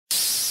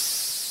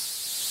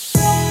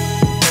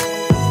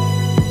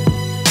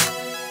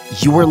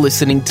You are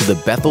listening to the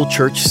Bethel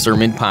Church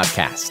Sermon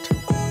Podcast,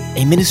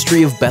 a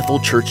ministry of Bethel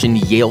Church in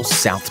Yale,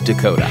 South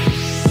Dakota.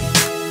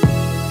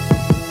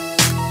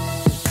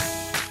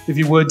 If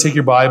you would, take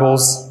your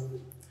Bibles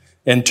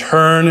and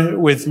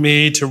turn with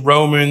me to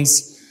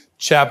Romans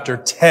chapter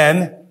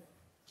 10.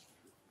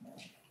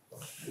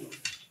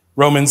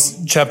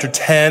 Romans chapter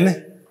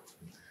 10.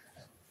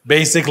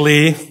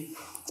 Basically,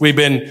 we've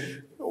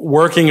been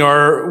working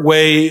our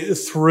way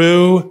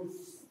through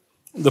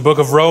the book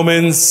of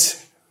Romans.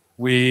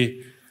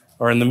 We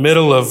are in the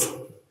middle of,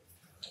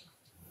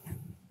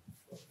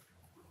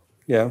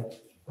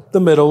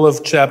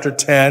 chapter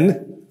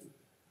 10.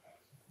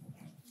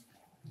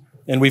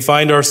 And we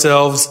find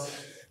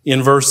ourselves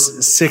in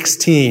verse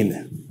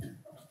 16.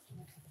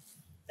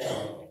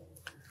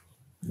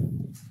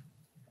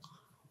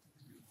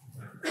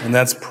 And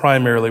that's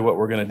primarily what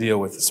we're going to deal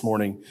with this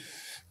morning.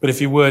 But if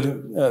you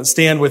would,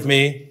 stand with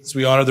me as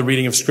we honor the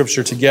reading of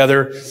Scripture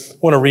together. I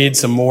want to read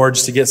some more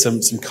just to get some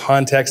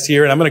context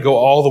here. And I'm going to go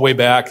all the way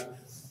back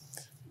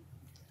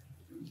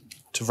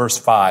to verse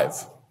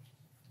 5.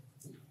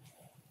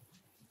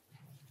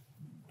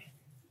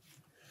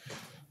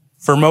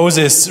 For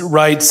Moses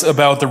writes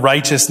about the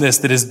righteousness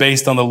that is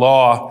based on the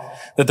law,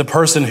 that the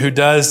person who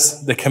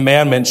does the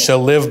commandments shall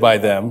live by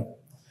them.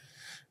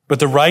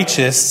 But the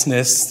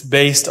righteousness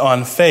based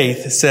on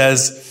faith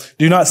says,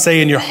 do not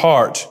say in your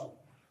heart,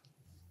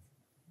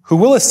 who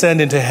will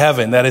ascend into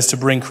heaven, that is to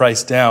bring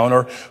Christ down,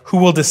 or who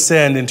will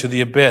descend into the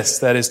abyss,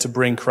 that is to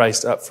bring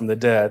Christ up from the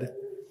dead.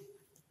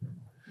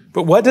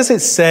 But what does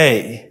it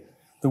say?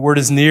 The word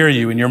is near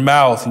you, in your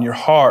mouth, in your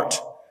heart.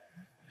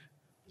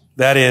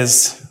 That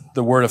is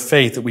the word of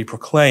faith that we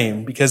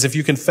proclaim. Because if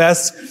you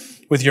confess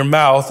with your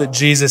mouth that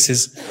Jesus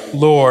is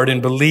Lord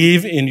and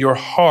believe in your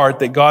heart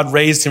that God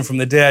raised him from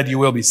the dead, you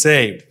will be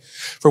saved.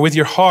 For with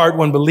your heart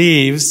one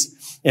believes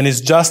and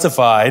is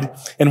justified,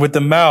 and with the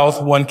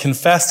mouth one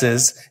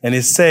confesses and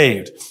is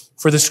saved.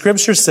 For the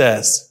scripture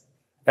says,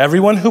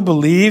 everyone who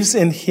believes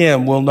in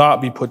him will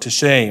not be put to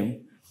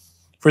shame.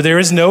 For there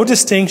is no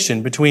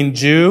distinction between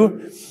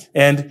Jew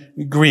and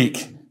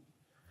Greek.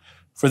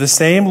 For the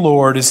same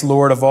Lord is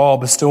Lord of all,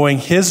 bestowing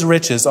his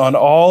riches on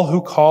all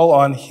who call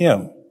on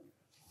him.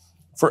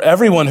 For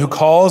everyone who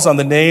calls on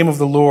the name of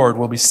the Lord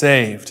will be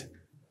saved.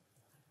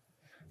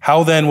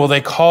 How then will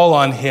they call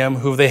on him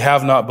who they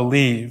have not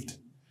believed?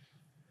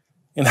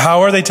 And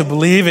how are they to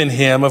believe in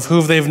him of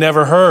whom they've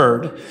never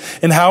heard?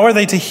 And how are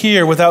they to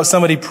hear without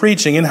somebody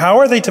preaching? And how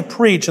are they to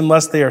preach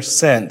unless they are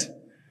sent?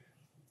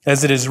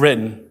 As it is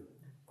written,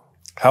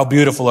 how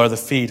beautiful are the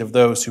feet of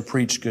those who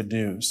preach good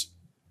news.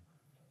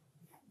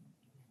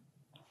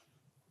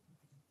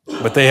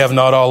 But they have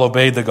not all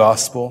obeyed the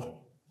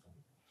gospel.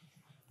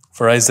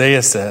 For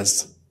Isaiah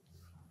says,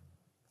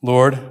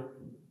 Lord,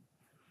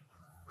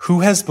 who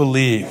has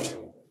believed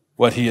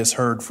what he has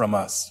heard from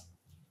us?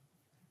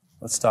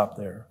 Let's stop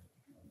there.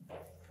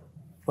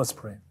 Let's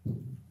pray.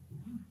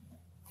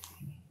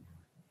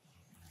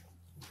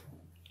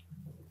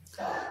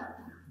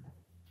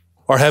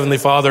 Our Heavenly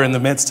Father, in the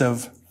midst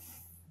of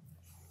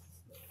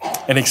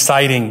an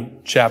exciting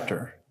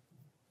chapter,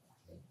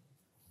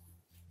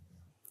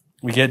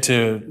 we get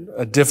to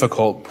a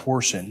difficult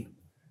portion,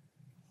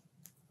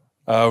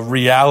 a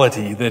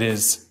reality that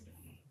is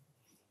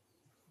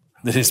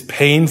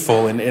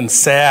painful and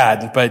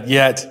sad, but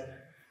yet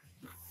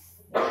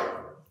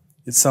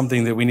it's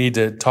something that we need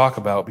to talk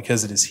about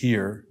because it is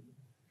here.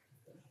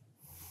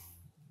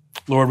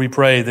 Lord, we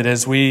pray that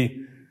as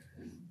we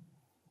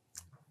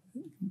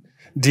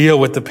deal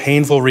with the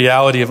painful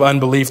reality of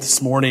unbelief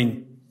this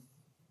morning,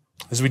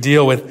 as we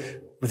deal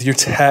with your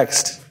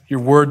text,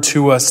 your word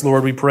to us,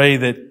 Lord, we pray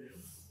that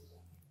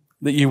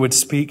you would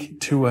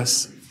speak to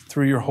us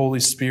through your Holy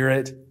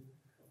Spirit.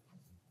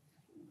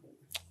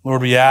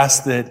 Lord, we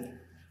ask that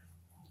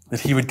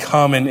he would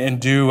come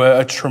and do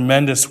a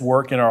tremendous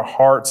work in our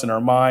hearts and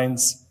our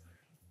minds,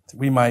 that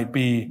we might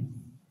be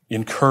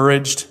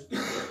encouraged,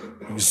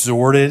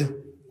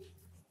 exhorted.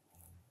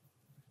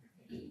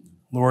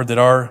 Lord, that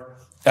our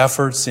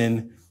efforts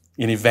in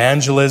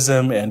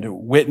evangelism and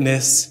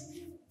witness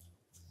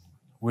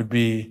would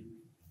be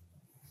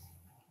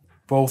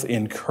both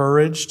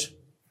encouraged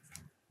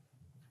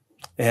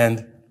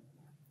and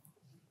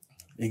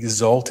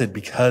exalted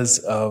because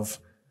of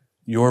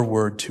your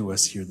word to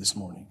us here this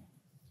morning.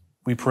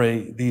 We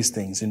pray these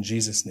things in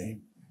Jesus'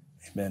 name.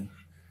 Amen.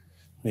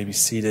 You may be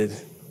seated.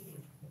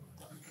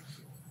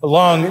 A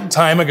long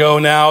time ago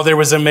now, there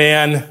was a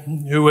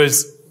man who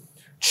was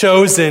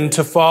chosen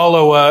to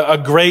follow a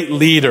great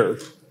leader.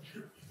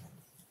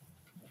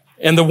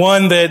 And the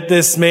one that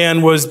this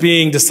man was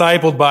being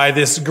discipled by,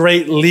 this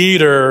great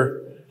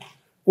leader,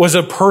 was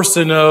a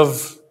person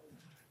of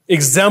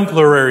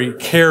exemplary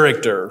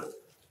character.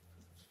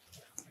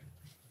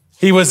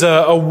 He was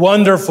a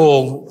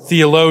wonderful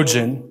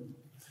theologian.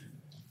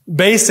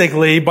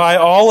 Basically, by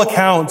all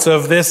accounts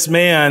of this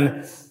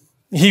man,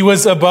 he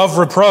was above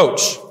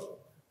reproach.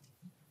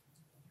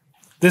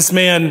 This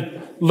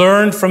man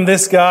learned from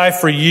this guy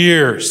for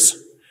years.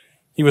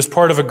 He was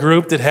part of a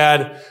group that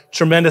had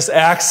tremendous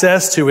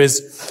access to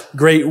his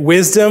great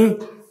wisdom.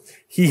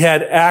 He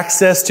had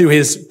access to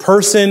his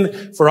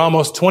person for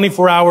almost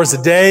 24 hours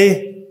a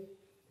day.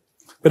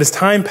 But as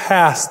time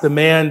passed, the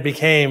man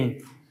became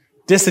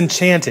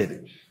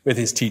disenchanted with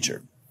his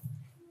teacher.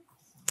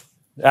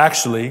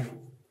 Actually,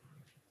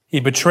 he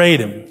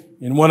betrayed him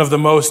in one of the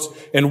most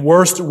and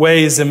worst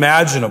ways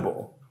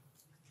imaginable.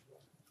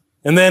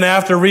 And then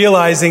after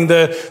realizing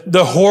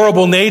the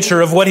horrible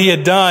nature of what he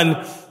had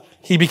done,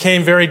 he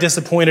became very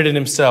disappointed in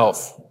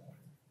himself.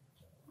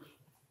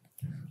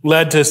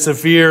 Led to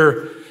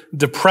severe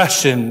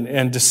depression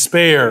and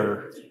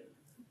despair.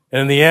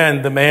 And in the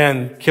end, the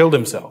man killed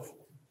himself.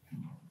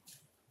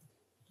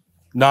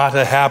 Not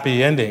a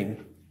happy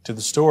ending to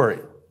the story.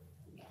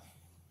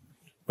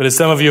 But as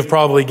some of you have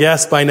probably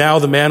guessed by now,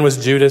 the man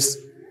was Judas,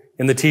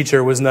 and the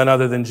teacher was none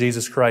other than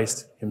Jesus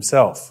Christ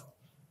himself.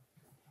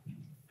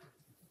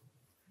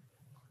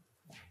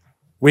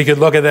 We could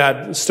look at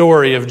that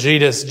story of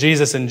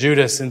Jesus and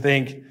Judas and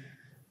think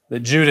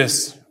that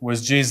Judas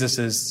was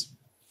Jesus'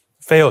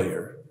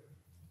 failure.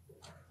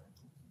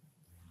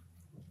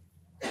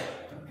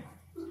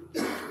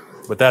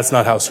 But that's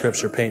not how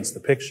Scripture paints the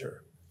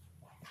picture.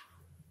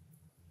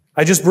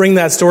 I just bring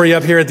that story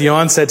up here at the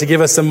onset to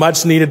give us some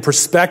much needed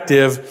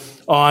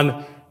perspective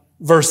on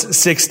verse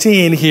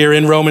 16 here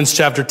in Romans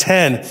chapter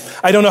 10.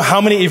 I don't know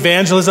how many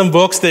evangelism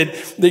books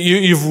that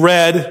you've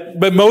read,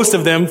 but most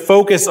of them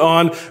focus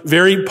on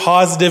very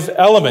positive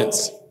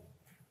elements.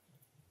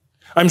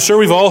 I'm sure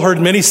we've all heard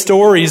many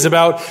stories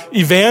about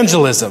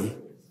evangelism,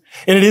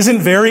 and it isn't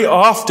very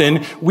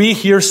often we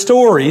hear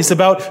stories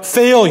about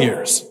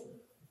failures.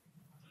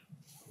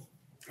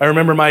 I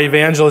remember my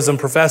evangelism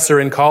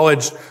professor in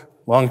college a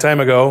long time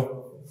ago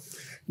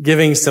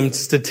giving some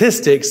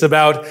statistics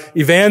about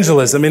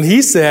evangelism. And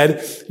he said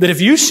that if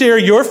you share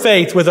your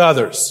faith with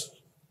others,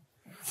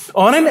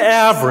 on an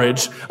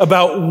average,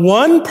 about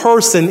 1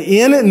 person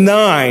in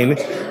 9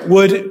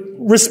 would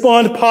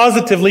respond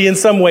positively in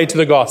some way to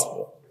the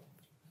gospel.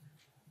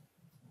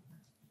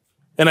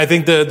 And I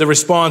think the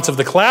response of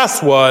the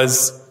class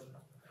was,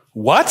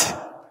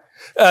 what?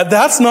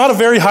 That's not a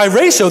very high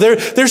ratio.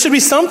 There should be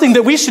something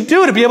that we should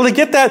do to be able to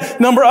get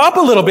that number up a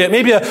little bit.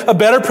 Maybe a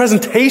better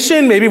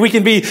presentation. Maybe we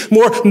can be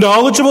more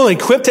knowledgeable and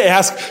equipped to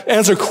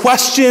answer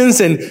questions.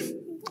 And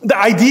the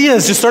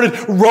ideas just started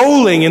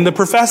rolling, and the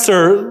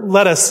professor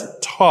let us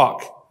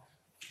talk.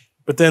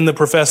 But then the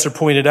professor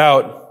pointed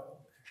out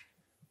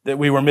that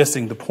we were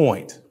missing the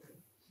point.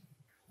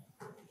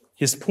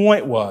 His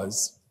point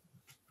was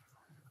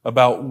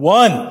about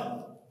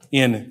 1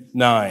 in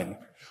 9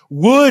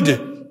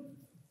 would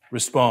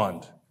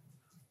respond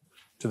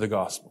to the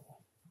gospel.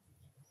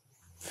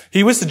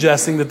 He was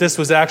suggesting that this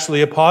was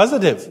actually a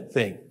positive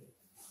thing.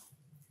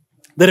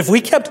 That if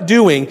we kept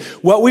doing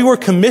what we were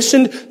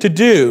commissioned to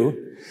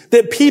do,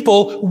 that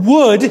people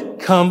would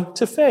come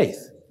to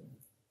faith.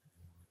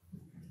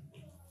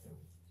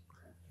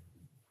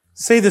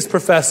 Say this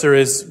professor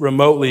is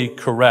remotely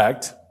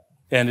correct,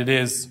 and it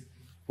is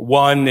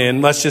 1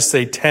 in, let's just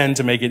say 10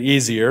 to make it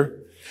easier.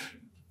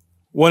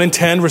 1 in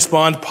 10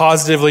 respond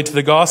positively to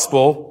the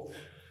gospel.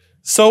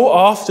 So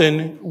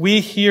often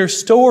we hear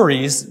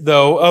stories,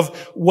 though, of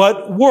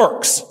what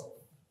works.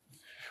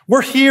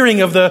 We're hearing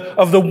of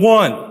the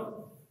 1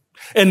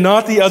 and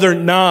not the other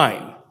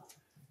 9.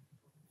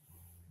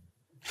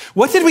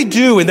 What did we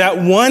do in that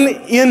one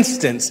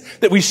instance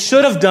that we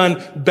should have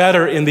done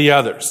better in the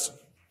others?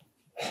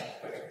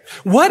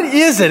 What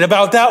is it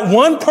about that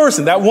one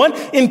person, that one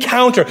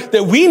encounter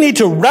that we need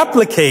to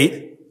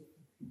replicate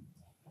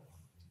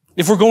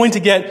if we're going to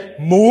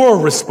get more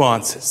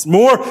responses,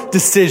 more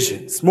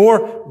decisions,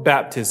 more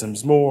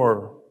baptisms,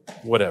 more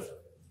whatever?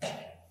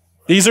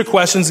 These are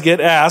questions that get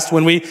asked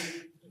when we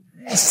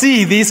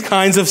see these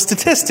kinds of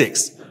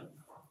statistics.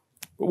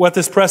 But what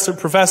this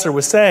professor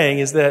was saying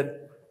is that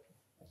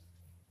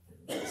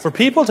for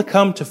people to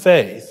come to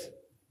faith,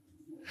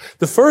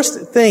 the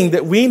first thing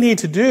that we need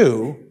to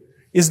do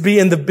is be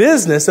in the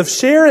business of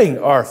sharing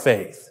our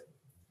faith.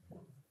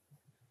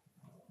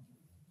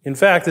 In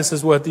fact, this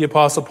is what the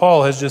Apostle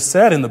Paul has just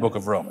said in the book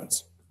of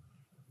Romans,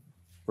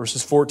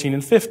 verses 14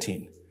 and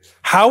 15.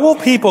 How will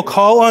people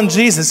call on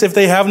Jesus if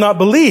they have not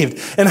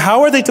believed? And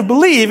how are they to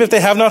believe if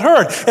they have not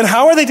heard? And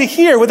how are they to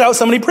hear without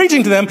somebody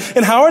preaching to them?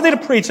 And how are they to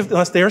preach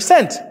unless they are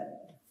sent?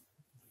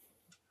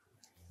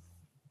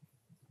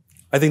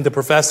 I think the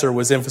professor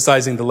was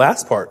emphasizing the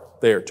last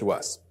part there to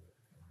us.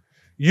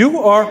 You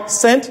are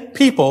sent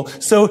people,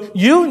 so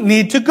you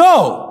need to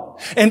go.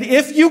 And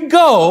if you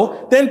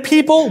go, then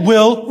people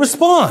will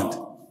respond.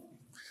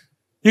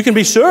 You can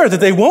be sure that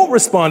they won't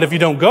respond if you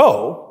don't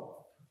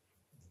go.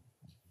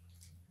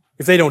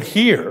 If they don't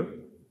hear.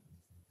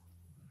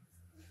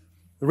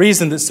 The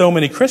reason that so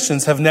many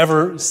Christians have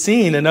never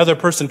seen another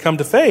person come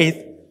to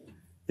faith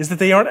is that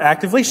they aren't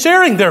actively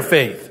sharing their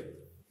faith.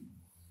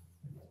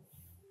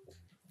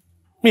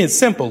 I mean, it's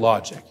simple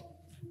logic.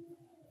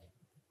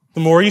 The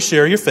more you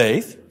share your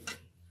faith,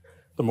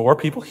 the more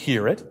people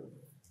hear it.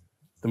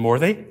 The more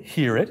they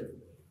hear it,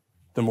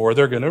 the more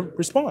they're going to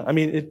respond. I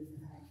mean,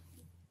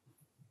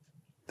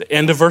 The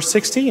end of verse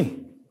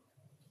 16.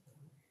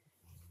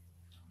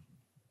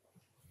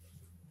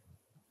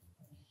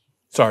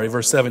 Sorry,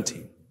 verse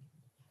 17.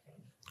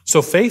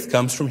 So faith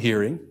comes from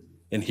hearing,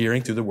 and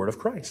hearing through the word of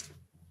Christ.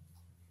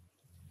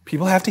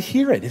 People have to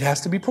hear it. It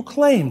has to be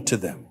proclaimed to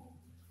them,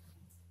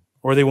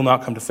 or they will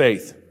not come to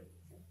faith.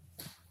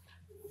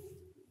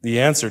 The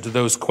answer to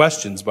those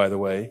questions, by the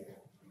way,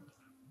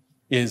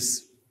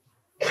 is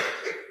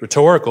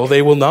rhetorical.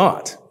 They will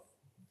not.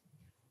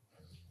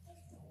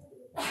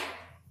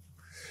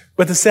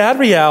 But the sad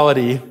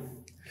reality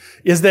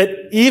is that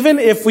even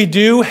if we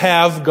do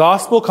have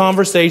gospel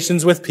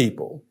conversations with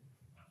people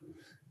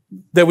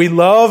that we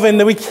love and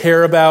that we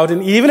care about,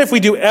 and even if we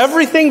do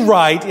everything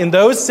right in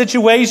those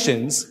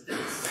situations,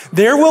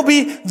 there will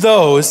be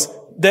those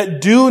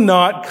that do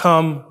not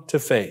come to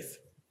faith.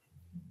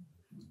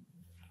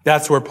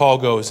 That's where Paul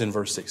goes in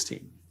verse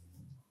 16.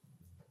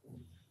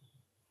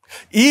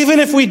 Even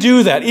if we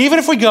do that, even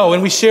if we go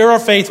and we share our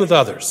faith with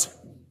others,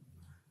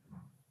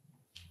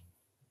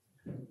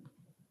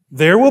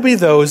 there will be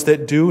those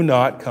that do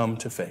not come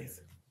to faith.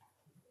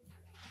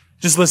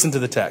 Just listen to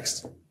the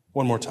text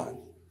one more time.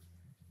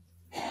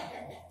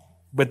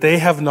 But they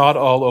have not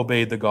all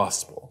obeyed the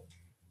gospel.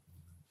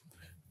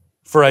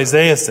 For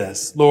Isaiah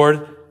says,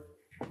 Lord,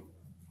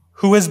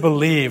 who has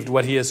believed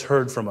what he has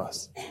heard from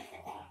us?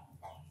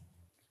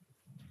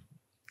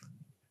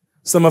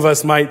 Some of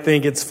us might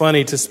think it's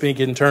funny to speak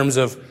in terms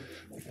of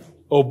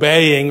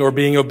obeying or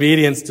being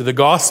obedient to the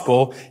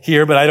gospel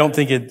here, but I don't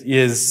think it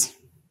is.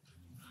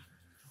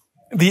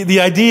 The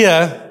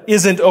idea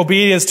isn't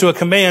obedience to a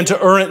command to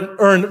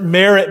earn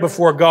merit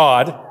before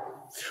God.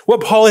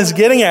 What Paul is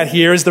getting at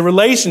here is the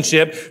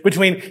relationship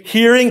between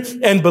hearing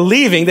and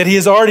believing that he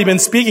has already been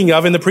speaking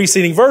of in the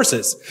preceding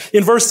verses.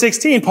 In verse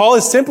 16, Paul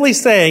is simply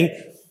saying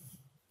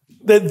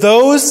that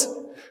those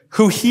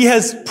who he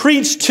has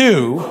preached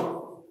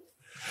to,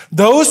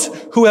 those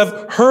who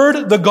have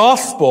heard the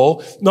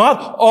gospel,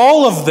 not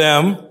all of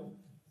them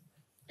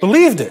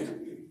believed it.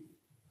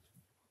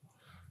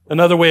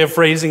 Another way of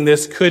phrasing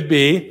this could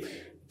be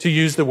to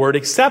use the word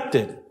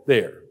accepted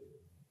there.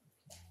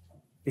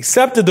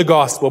 Accepted the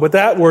gospel, but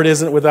that word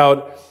isn't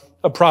without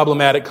a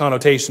problematic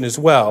connotation as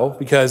well,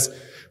 because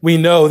we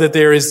know that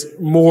there is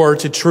more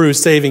to true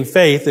saving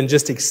faith than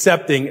just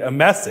accepting a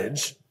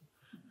message.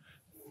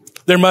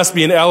 There must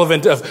be an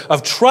element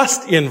of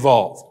trust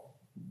involved.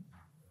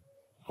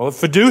 Well,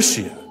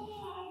 fiducia.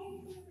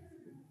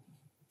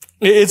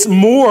 It's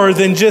more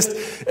than just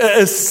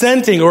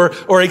assenting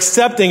or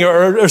accepting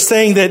or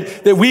saying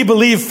that we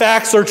believe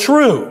facts are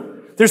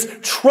true. There's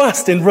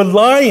trust and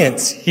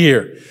reliance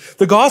here.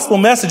 The gospel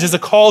message is a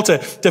call to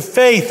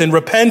faith and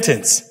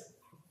repentance.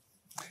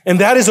 And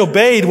that is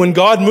obeyed when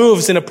God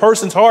moves in a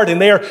person's heart and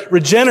they are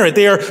regenerate,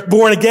 they are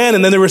born again,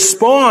 and then they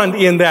respond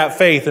in that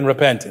faith and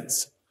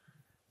repentance.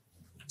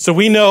 So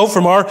we know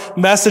from our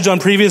message on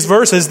previous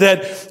verses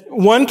that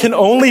one can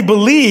only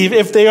believe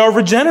if they are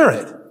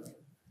regenerate.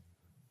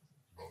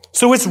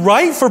 So it's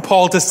right for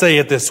Paul to say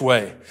it this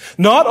way.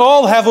 Not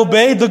all have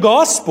obeyed the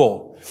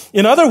gospel.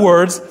 In other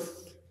words,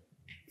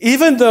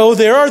 even though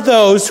there are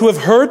those who have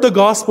heard the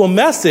gospel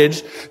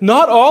message,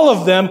 not all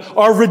of them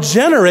are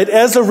regenerate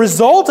as a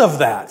result of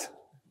that.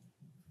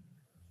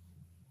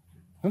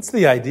 That's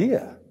the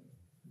idea.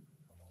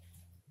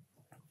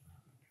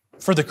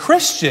 For the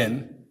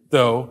Christian,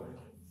 though,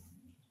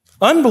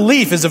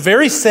 unbelief is a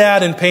very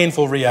sad and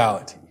painful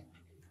reality.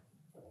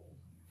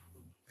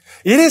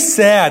 It is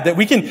sad that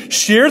we can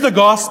share the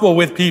gospel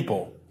with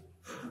people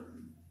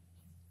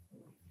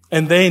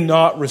and they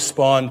not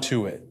respond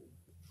to it,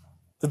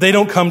 that they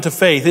don't come to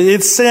faith.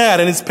 It's sad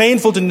and it's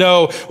painful to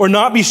know or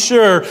not be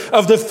sure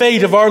of the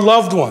fate of our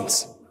loved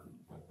ones.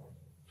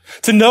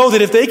 To know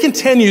that if they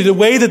continue the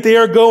way that they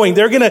are going,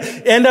 they're going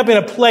to end up in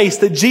a place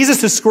that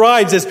Jesus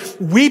describes as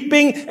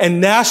weeping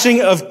and gnashing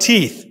of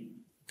teeth,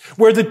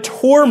 where the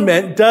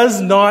torment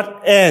does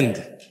not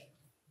end.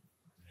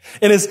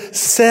 And as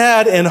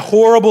sad and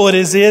horrible it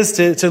is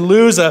to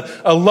lose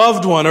a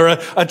loved one or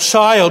a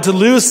child, to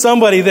lose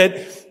somebody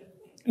that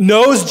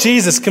knows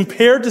Jesus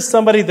compared to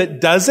somebody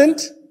that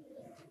doesn't,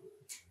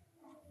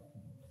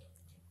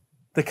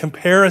 the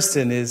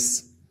comparison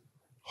is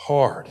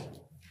hard.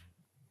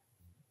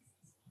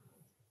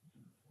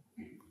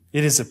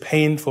 It is a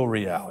painful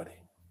reality.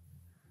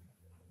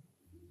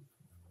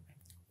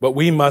 But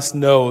we must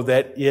know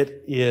that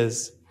it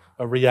is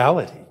a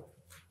reality.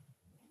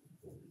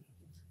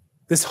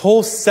 This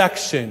whole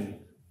section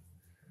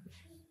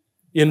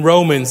in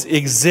Romans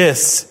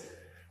exists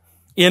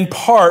in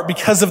part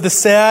because of the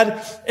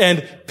sad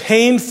and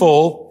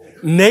painful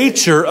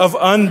nature of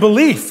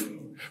unbelief.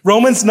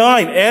 Romans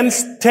 9 and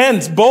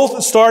 10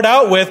 both start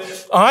out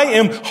with, I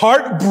am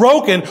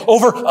heartbroken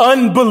over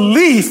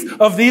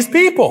unbelief of these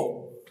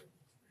people.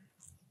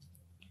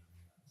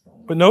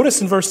 But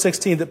notice in verse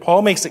 16 that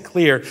Paul makes it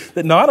clear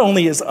that not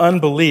only is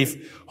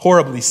unbelief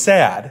horribly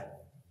sad,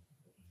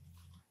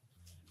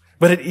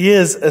 but it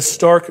is a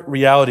stark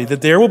reality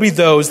that there will be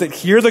those that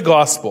hear the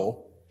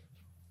gospel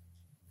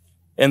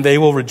and they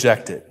will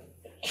reject it.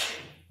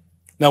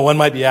 Now, one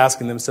might be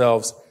asking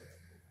themselves,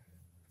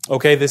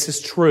 Okay, this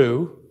is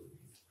true.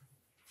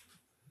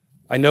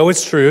 I know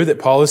it's true that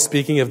Paul is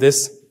speaking of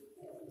this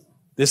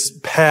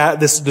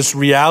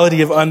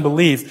reality of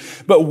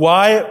unbelief, but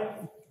why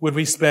would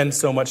we spend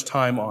so much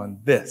time on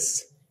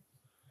this?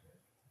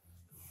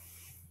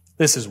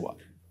 This is why.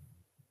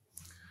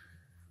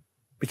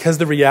 Because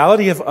the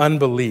reality of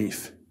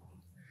unbelief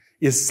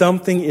is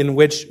something in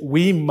which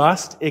we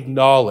must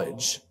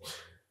acknowledge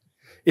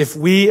if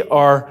we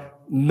are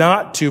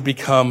not to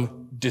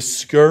become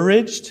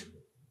discouraged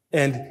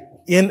and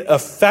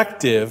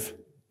ineffective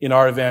in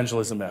our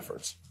evangelism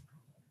efforts.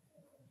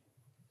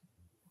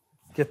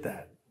 Get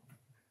that?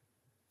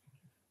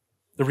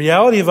 The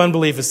reality of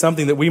unbelief is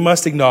something that we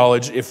must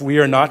acknowledge if we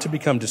are not to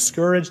become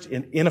discouraged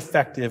and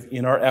ineffective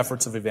in our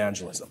efforts of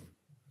evangelism.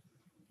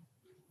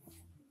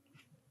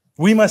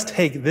 We must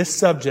take this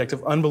subject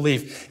of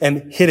unbelief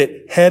and hit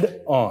it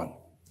head on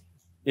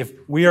if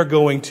we are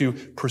going to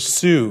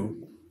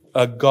pursue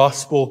a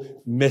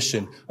gospel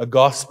mission, a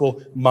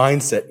gospel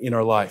mindset in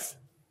our life.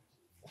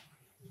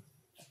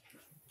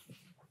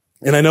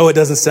 And I know it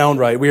doesn't sound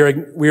right.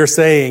 We are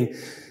saying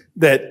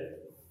that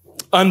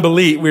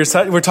unbelief,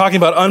 we're talking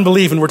about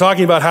unbelief, and we're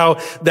talking about how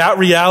that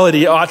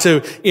reality ought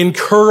to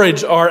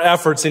encourage our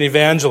efforts in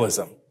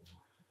evangelism.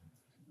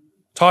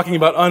 Talking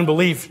about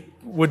unbelief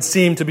would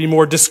seem to be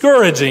more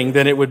discouraging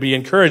than it would be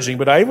encouraging,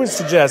 but I would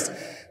suggest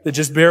that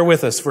just bear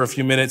with us for a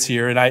few minutes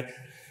here, and I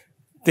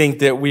think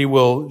that we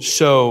will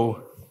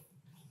show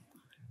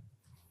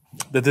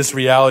that this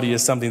reality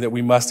is something that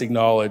we must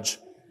acknowledge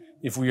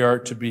if we are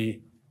to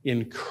be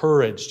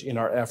encouraged in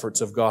our efforts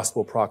of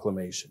gospel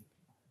proclamation.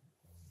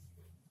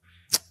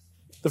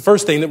 The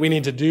first thing that we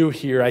need to do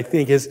here, I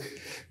think, is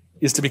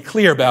to be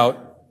clear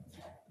about,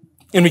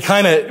 and we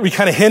kind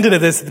of hinted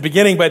at this at the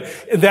beginning, but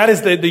that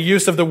is the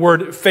use of the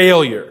word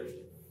failure.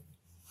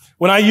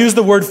 When I use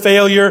the word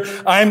failure,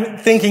 I'm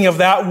thinking of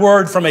that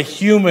word from a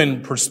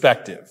human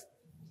perspective.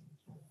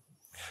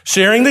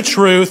 Sharing the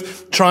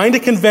truth, trying to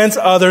convince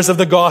others of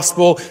the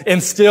gospel,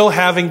 and still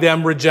having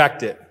them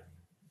reject it.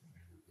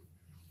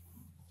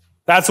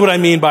 That's what I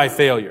mean by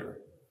failure.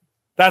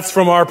 That's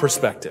from our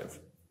perspective.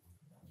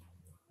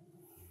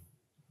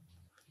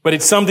 But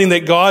it's something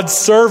that God's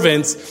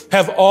servants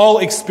have all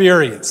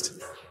experienced.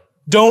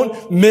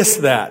 Don't miss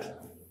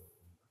that.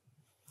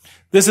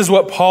 This is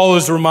what Paul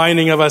is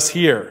reminding of us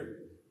here.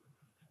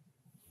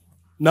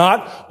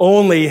 Not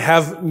only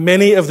have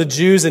many of the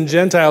Jews and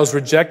Gentiles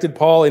rejected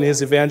Paul in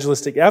his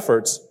evangelistic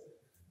efforts,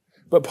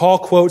 but Paul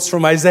quotes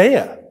from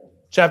Isaiah,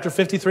 chapter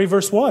 53,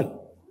 verse 1,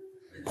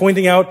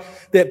 pointing out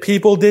that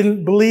people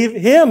didn't believe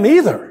him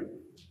either.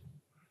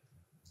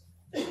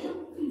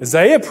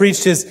 Isaiah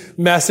preached his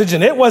message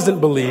and it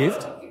wasn't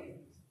believed.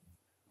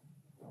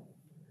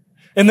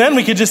 And then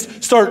we could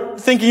just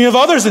start thinking of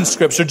others in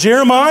Scripture.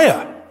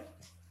 Jeremiah.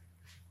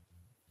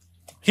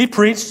 He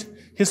preached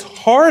his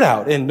heart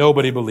out and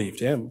nobody believed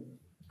him.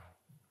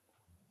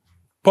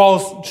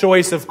 Paul's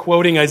choice of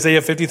quoting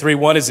Isaiah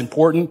 53:1 is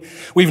important.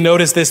 We've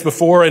noticed this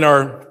before in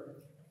our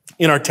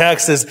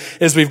text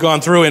as we've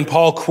gone through, and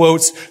Paul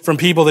quotes from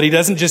people that he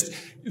doesn't just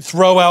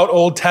throw out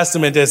Old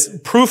Testament as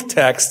proof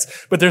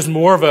texts, but there's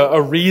more of a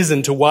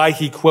reason to why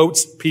he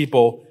quotes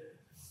people.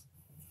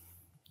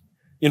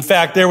 In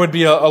fact, there would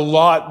be a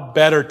lot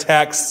better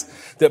texts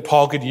that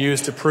Paul could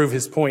use to prove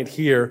his point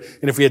here.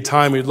 And if we had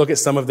time, we'd look at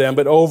some of them.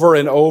 But over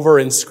and over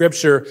in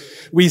Scripture,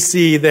 we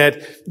see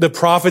that the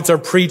prophets are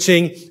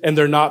preaching and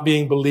they're not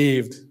being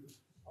believed.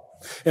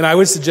 And I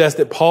would suggest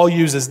that Paul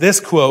uses this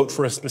quote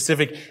for a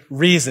specific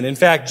reason. In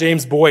fact,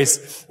 James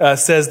Boyce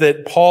says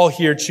that Paul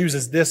here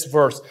chooses this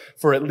verse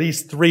for at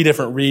least 3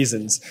 different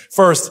reasons.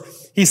 First,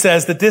 he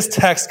says that this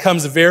text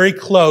comes very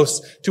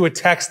close to a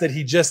text that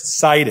he just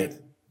cited.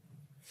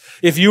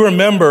 If you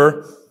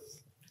remember,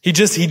 he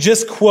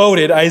just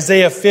quoted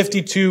Isaiah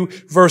 52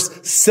 verse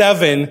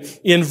 7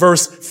 in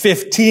verse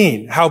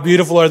 15. How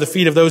beautiful are the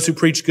feet of those who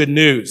preach good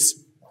news.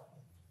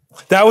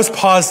 That was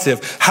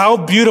positive. How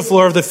beautiful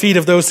are the feet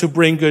of those who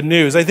bring good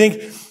news. I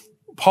think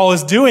Paul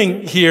is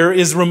doing here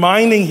is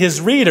reminding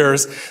his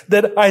readers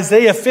that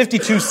Isaiah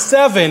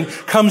 52:7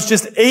 comes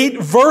just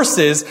 8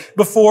 verses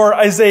before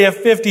Isaiah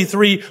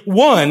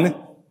 53:1.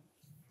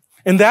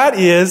 And that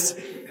is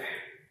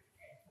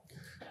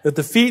that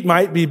the feet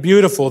might be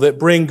beautiful that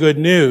bring good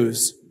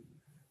news.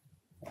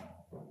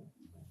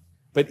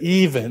 But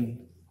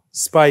even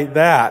despite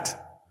that,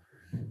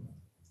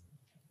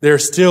 there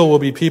still will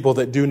be people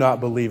that do not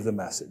believe the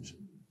message.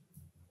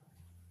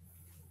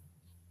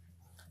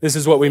 This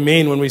is what we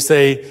mean when we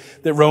say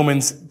that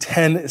Romans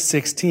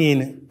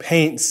 10:16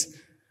 paints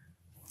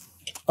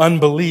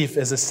unbelief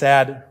as a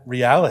sad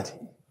reality.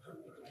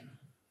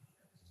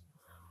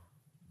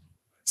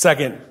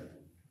 Second,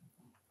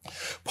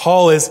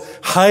 Paul is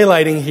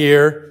highlighting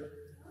here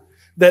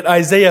that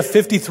Isaiah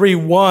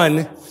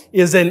 53:1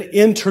 is an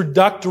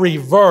introductory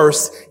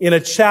verse in a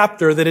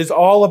chapter that is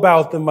all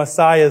about the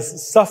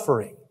Messiah's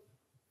suffering.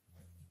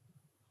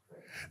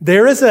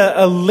 There is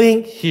a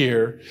link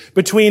here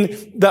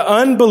between the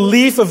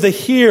unbelief of the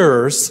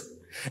hearers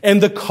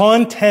and the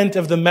content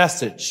of the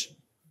message.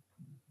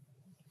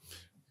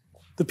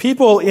 The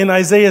people in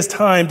Isaiah's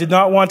time did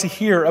not want to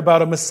hear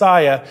about a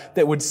Messiah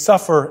that would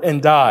suffer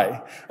and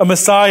die. A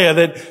Messiah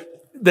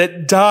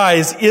that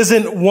dies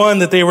isn't one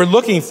that they were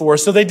looking for,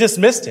 so they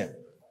dismissed him.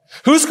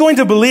 Who's going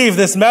to believe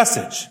this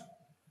message?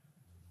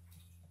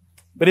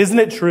 But isn't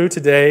it true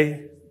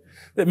today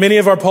that many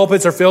of our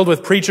pulpits are filled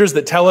with preachers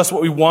that tell us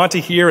what we want to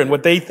hear and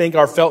what they think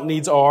our felt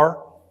needs are?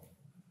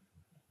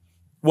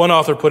 One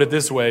author put it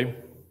this way: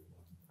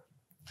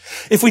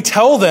 if we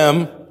tell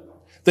them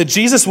that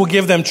Jesus will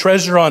give them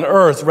treasure on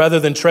earth rather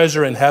than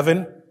treasure in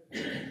heaven,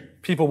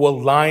 people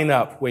will line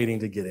up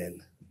waiting to get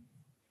in.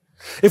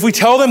 If we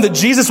tell them that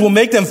Jesus will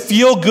make them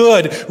feel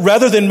good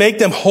rather than make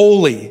them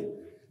holy,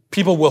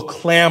 people will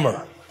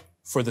clamor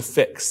for the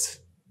fix.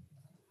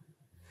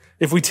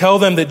 If we tell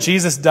them that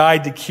Jesus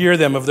died to cure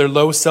them of their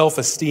low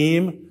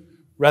self-esteem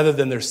rather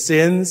than their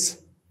sins,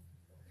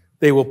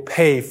 they will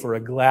pay for a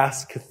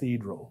glass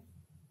cathedral.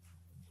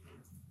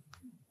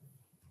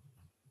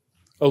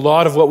 A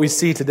lot of what we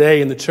see today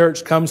in the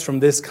church comes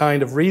from this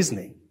kind of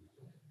reasoning.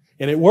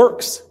 And it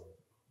works.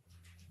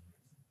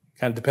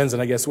 Kind of depends on,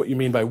 I guess, what you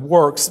mean by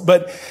works.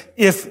 But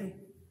if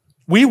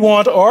we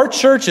want our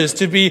churches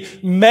to be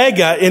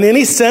mega in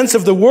any sense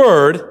of the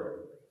word,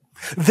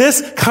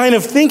 this kind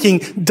of thinking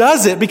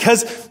does it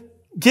because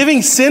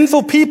giving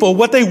sinful people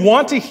what they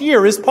want to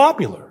hear is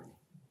popular.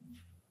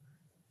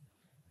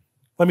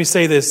 Let me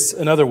say this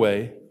another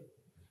way.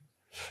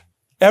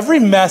 Every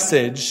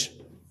message,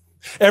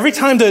 every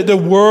time the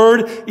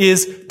word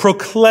is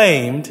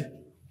proclaimed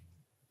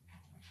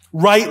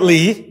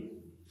rightly,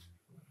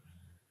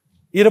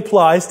 it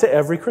applies to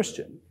every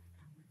Christian.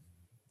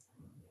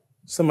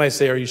 Some might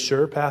say, "Are you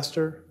sure,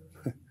 Pastor?"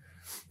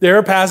 There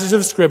are passages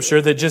of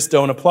Scripture that just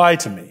don't apply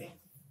to me.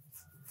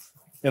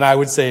 And I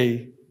would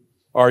say,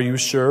 "Are you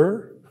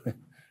sure?"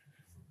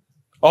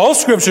 All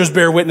Scriptures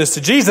bear witness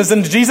to Jesus,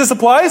 and Jesus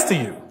applies to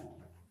you.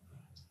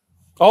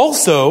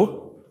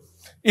 Also,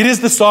 it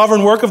is the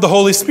sovereign work of the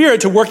Holy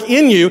Spirit to work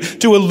in you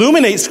to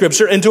illuminate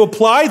Scripture and to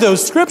apply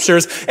those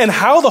Scriptures. And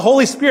how the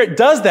Holy Spirit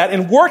does that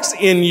and works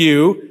in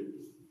you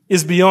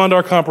is beyond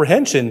our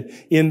comprehension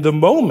in the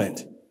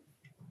moment.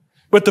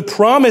 But the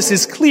promise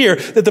is clear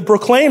that the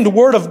proclaimed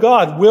Word of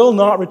God will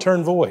not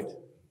return void.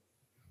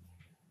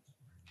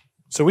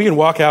 So we can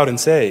walk out and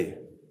say,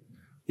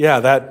 "Yeah,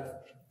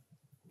 that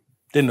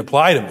didn't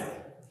apply to me.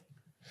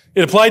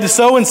 It applied to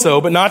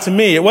so-and-so, but not to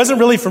me. It wasn't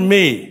really for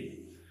me."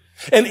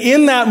 And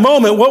in that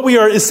moment, what we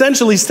are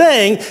essentially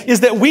saying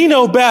is that we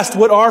know best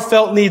what our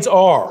felt needs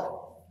are.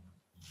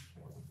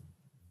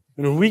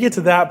 And when we get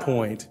to that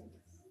point,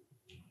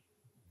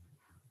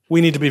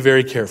 we need to be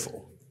very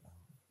careful.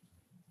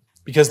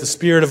 Because the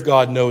Spirit of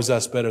God knows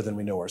us better than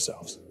we know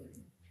ourselves.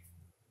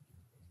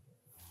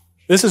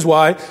 This is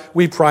why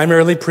we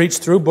primarily preach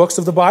through books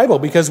of the Bible,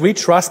 because we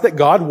trust that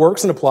God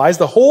works and applies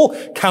the whole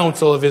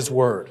counsel of His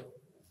Word,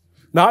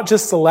 not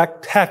just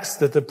select texts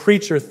that the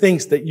preacher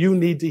thinks that you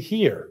need to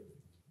hear.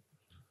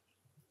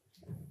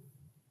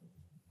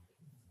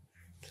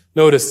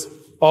 Notice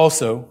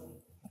also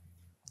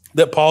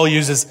that Paul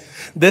uses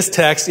this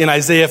text in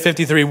Isaiah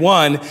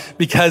 53:1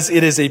 because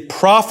it is a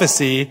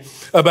prophecy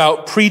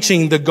about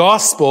preaching the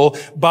gospel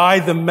by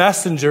the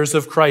messengers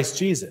of Christ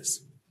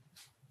Jesus.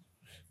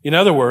 In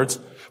other words,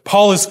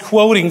 Paul is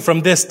quoting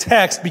from this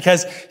text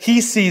because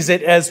he sees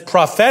it as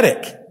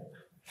prophetic.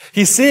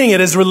 He's seeing it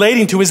as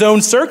relating to his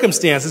own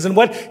circumstances and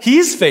what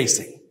he's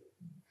facing.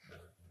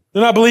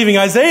 They're not believing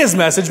Isaiah's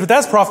message, but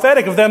that's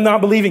prophetic of them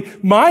not believing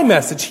my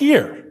message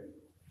here.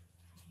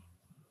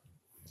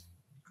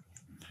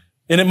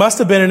 And it must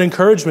have been an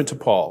encouragement to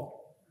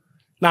Paul.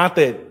 Not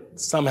that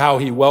somehow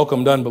he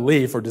welcomed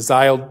unbelief or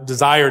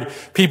desired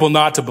people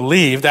not to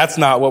believe. That's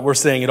not what we're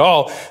saying at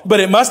all. But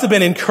it must have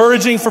been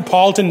encouraging for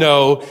Paul to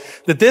know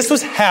that this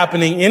was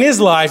happening in his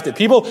life, that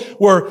people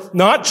were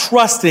not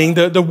trusting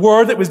the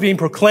word that was being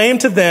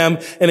proclaimed to them,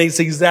 and it's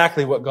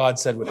exactly what God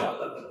said would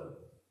happen.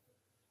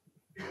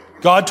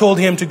 God told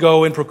him to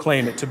go and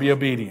proclaim it, to be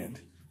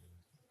obedient.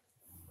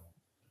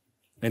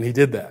 And he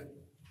did that.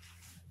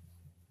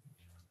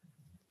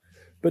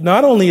 But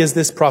not only is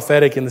this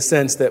prophetic in the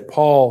sense that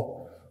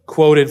Paul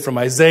quoted from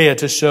Isaiah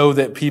to show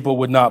that people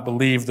would not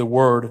believe the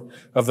word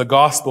of the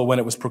gospel when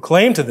it was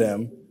proclaimed to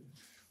them,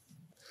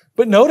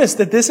 but notice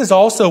that this is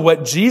also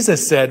what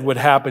Jesus said would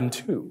happen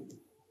too.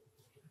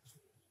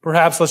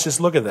 Perhaps let's just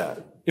look at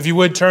that. If you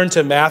would turn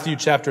to Matthew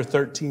chapter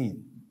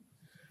 13.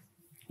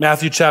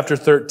 Matthew chapter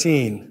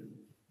 13.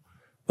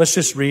 Let's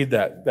just read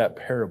that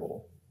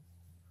parable.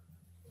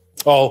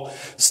 I'll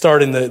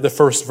start in the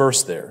first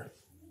verse there.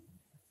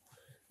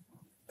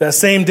 That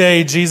same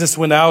day, Jesus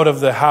went out of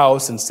the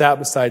house and sat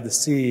beside the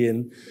sea,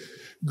 and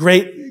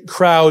great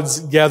crowds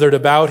gathered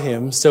about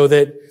him, so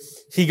that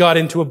he got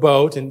into a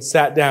boat and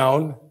sat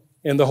down,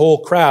 and the whole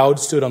crowd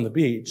stood on the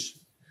beach.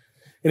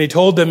 And he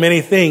told them many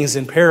things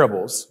in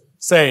parables,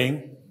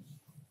 saying,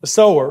 "The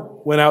sower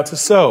went out to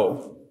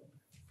sow.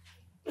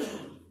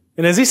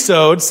 And as he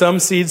sowed, some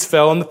seeds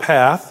fell on the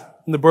path,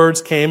 and the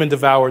birds came and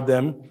devoured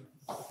them.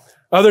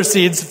 Other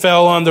seeds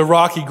fell on the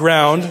rocky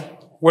ground,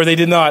 where they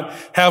did not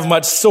have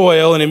much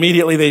soil, and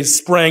immediately they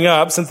sprang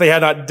up. Since they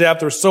had not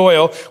depth or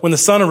soil, when the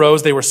sun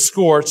arose, they were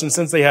scorched, and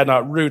since they had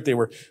not root, they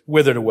were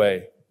withered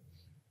away.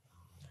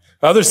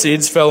 Other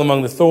seeds fell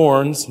among the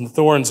thorns, and the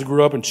thorns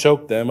grew up and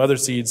choked them. Other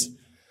seeds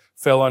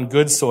fell on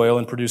good soil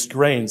and produced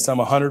grain, some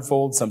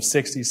 100-fold, some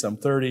 60, some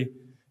 30.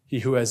 He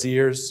who has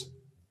ears,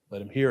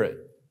 let him hear it.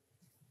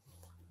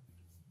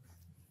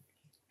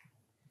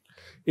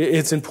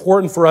 It's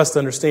important for us to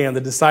understand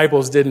the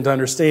disciples didn't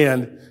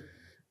understand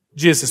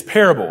Jesus'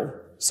 parable,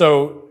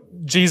 so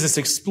Jesus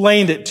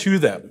explained it to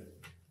them.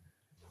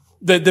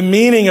 The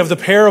meaning of the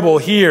parable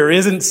here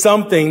isn't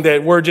something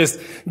that we're just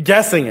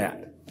guessing at.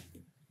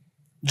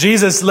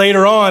 Jesus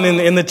later on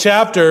in the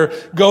chapter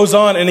goes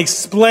on and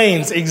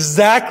explains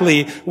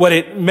exactly what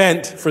it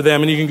meant for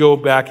them, and you can go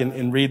back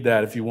and read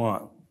that if you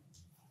want.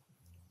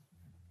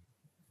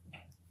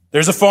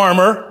 There's a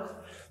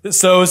farmer that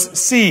sows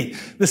seed.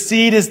 The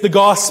seed is the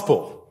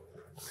gospel.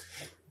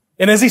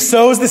 And as he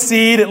sows the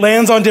seed, it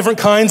lands on different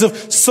kinds of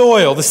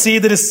soil. The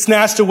seed that is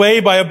snatched away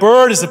by a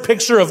bird is a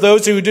picture of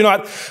those who do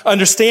not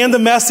understand the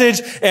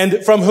message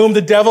and from whom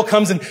the devil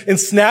comes and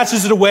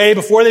snatches it away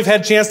before they've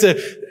had a chance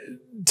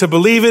to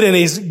believe it, and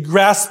he's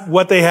grasped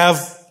what they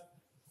have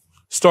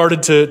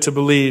started to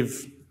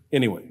believe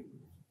anyway.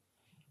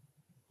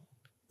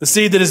 The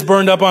seed that is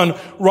burned up on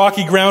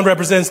rocky ground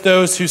represents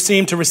those who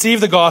seem to receive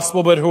the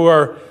gospel, but who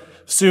are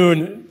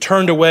soon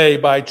turned away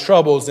by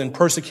troubles and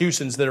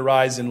persecutions that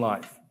arise in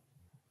life.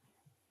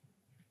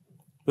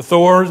 The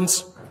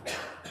thorns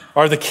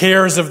are the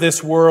cares of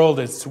this world,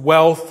 its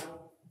wealth,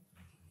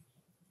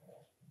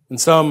 and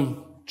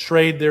some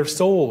trade their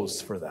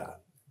souls for that.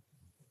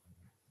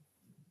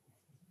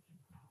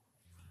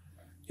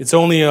 It's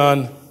only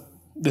on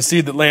the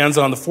seed that lands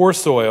on the poor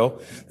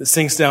soil that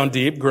sinks down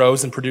deep,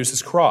 grows, and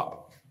produces crop.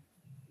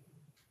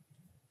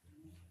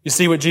 You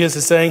see what Jesus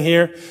is saying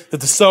here? That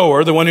the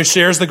sower, the one who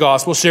shares the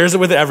gospel, shares it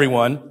with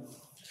everyone,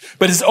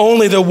 but it's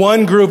only the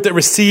one group that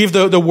received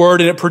the word,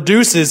 and it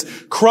produces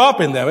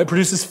crop in them. It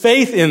produces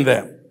faith in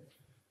them.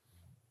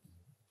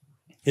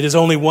 It is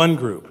only one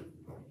group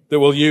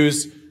that will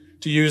use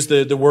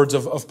the words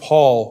of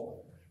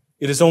Paul.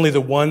 It is only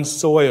the one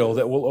soil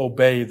that will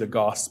obey the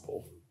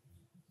gospel.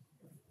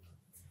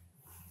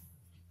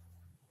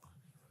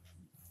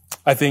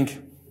 I think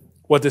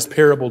what this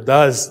parable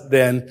does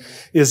then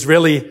is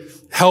really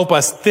help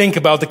us think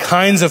about the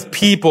kinds of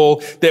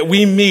people that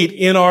we meet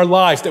in our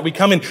life, that we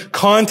come in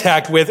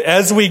contact with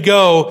as we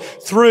go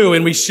through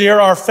and we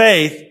share our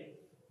faith,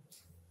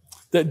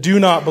 that do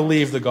not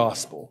believe the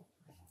gospel.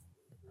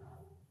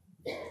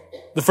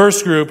 The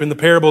first group in the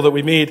parable that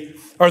we meet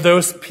are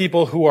those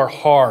people who are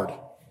hard.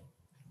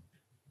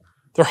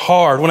 They're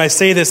hard. When I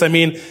say this, I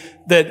mean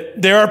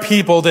that there are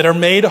people that are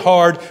made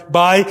hard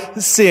by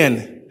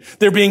sin.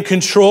 They're being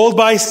controlled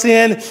by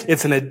sin.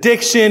 It's an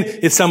addiction.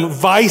 It's some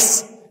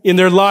vice in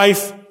their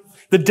life.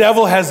 The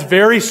devil has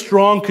very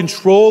strong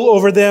control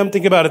over them.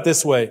 Think about it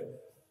this way.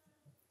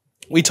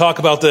 We talk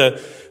about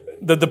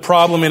the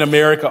problem in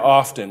America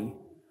often.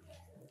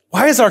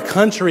 Why is our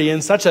country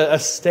in such a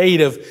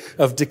state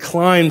of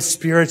decline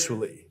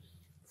spiritually?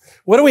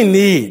 What do we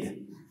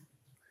need?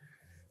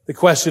 The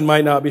question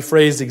might not be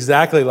phrased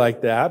exactly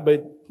like that,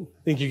 but I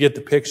think you get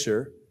the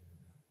picture.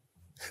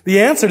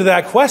 The answer to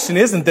that question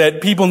isn't that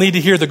people need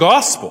to hear the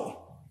gospel.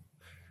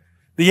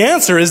 The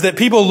answer is that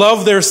people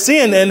love their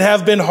sin and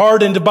have been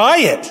hardened by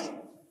it.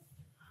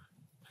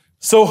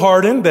 So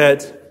hardened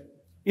that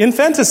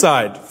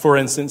infanticide, for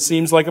instance,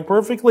 seems like a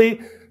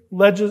perfectly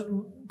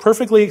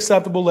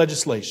acceptable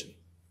legislation.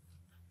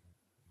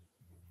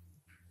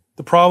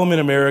 The problem in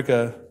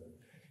America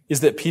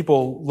is that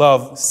people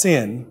love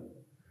sin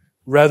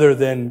rather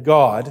than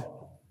God.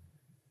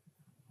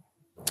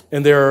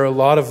 And there are a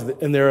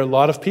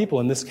lot of people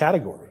in this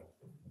category.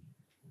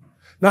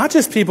 Not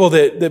just people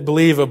that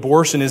believe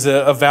abortion is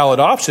a valid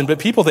option, but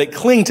people that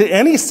cling to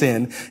any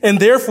sin and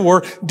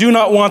therefore do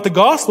not want the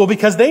gospel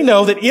because they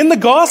know that in the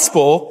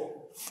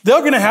gospel, they're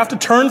going to have to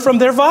turn from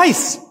their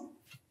vice.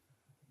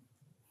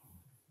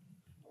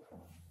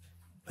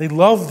 They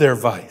love their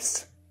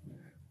vice.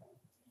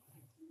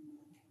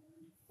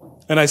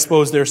 And I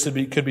suppose there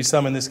could be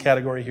some in this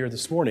category here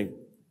this morning.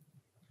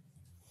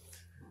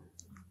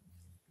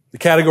 The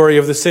category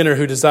of the sinner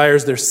who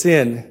desires their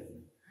sin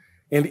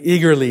and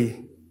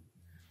eagerly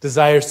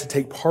desires to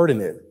take part in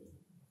it.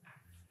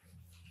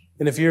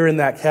 And if you're in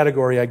that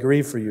category, I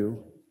grieve for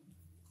you.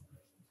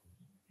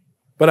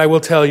 But I will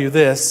tell you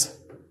this,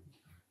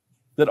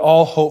 that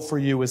all hope for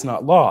you is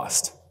not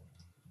lost.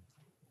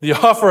 The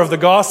offer of the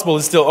gospel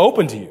is still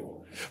open to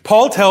you.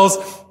 Paul tells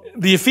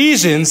the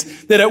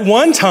Ephesians that at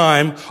one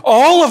time,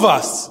 all of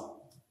us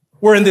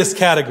were in this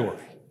category.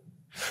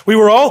 We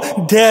were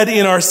all dead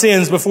in our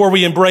sins before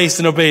we embraced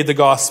and obeyed the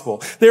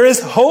gospel. There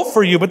is hope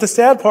for you, but the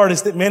sad part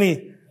is that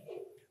many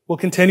will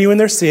continue in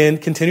their sin,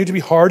 continue to be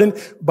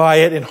hardened by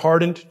it and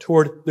hardened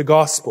toward the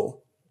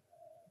gospel.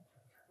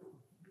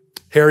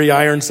 Harry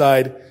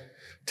Ironside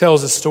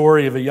tells a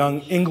story of a young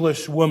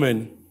English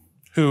woman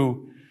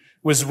who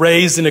was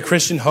raised in a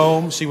Christian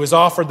home. She was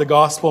offered the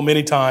gospel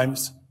many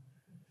times.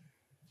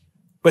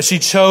 But she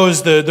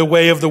chose the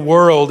way of the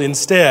world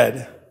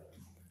instead.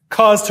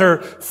 Caused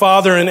her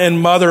father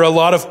and mother a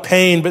lot of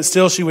pain, but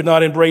still she would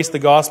not embrace the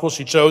gospel.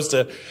 She chose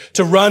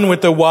to run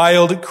with the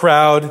wild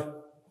crowd.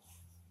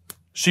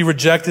 She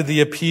rejected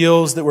the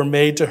appeals that were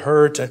made to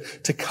her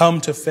to come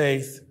to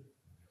faith.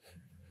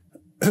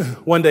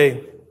 One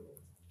day,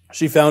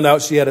 she found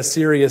out she had a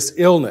serious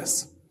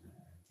illness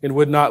and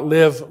would not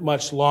live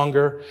much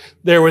longer.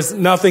 There was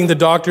nothing the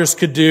doctors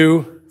could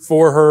do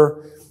for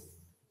her.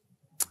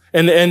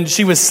 And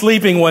she was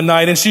sleeping one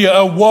night and she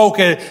awoke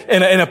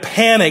in a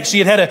panic. She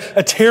had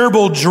a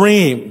terrible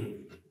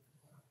dream.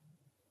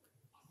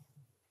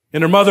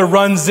 And her mother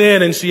runs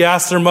in and she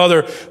asks her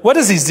mother, what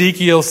does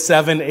Ezekiel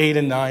 7, 8,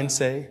 and 9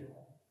 say?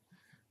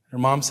 Her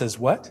mom says,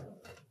 what?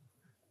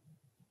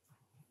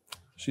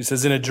 She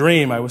says, in a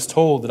dream, I was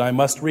told that I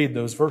must read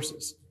those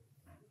verses.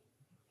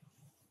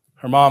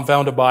 Her mom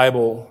found a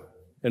Bible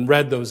and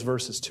read those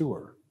verses to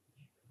her.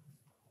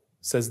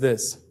 It says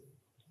this,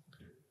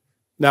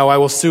 now I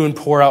will soon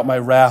pour out my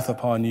wrath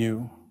upon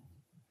you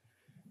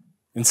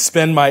and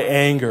spend my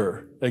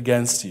anger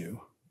against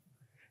you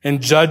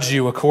and judge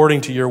you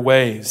according to your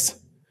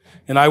ways.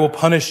 And I will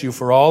punish you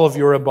for all of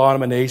your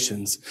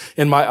abominations.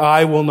 And my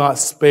eye will not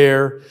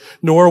spare,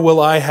 nor will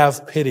I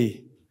have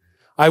pity.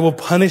 I will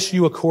punish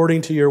you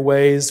according to your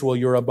ways while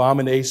your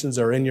abominations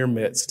are in your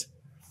midst.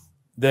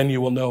 Then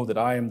you will know that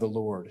I am the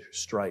Lord who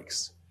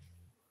strikes.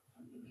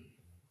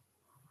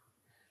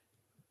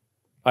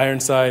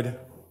 Ironside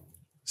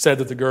said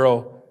that the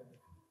girl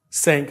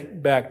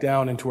sank back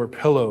down into her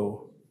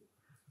pillow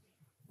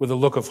with a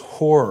look of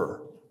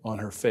horror on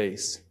her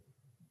face.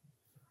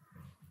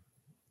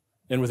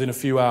 And within a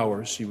few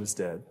hours, she was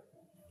dead.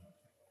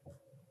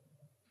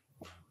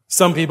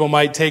 Some people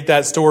might take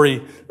that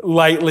story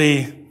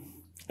lightly.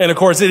 And of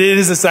course, it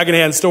is a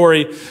secondhand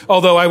story,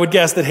 although I would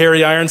guess that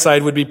Harry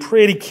Ironside would be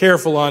pretty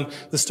careful on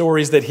the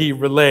stories that he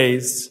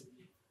relays.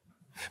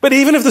 But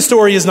even if the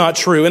story is not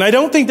true, and I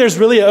don't think there's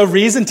really a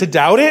reason to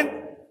doubt it,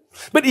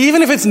 but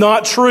even if it's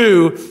not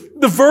true,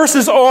 the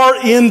verses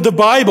are in the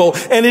Bible,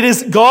 and it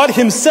is God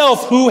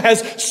himself who has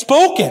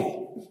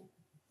spoken.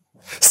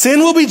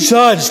 Sin will be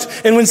judged,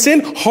 and when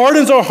sin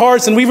hardens our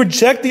hearts and we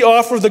reject the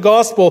offer of the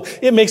gospel,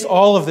 it makes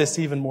all of this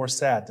even more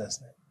sad,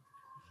 doesn't it?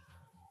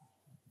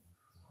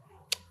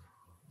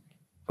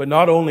 But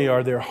not only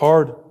are there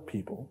hard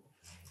people,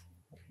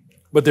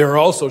 but there are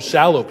also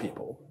shallow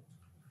people.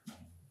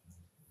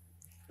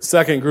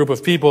 Second group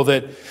of people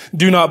that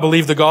do not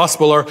believe the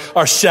gospel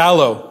are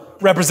shallow,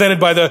 represented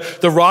by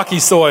the rocky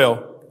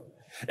soil.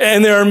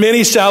 And there are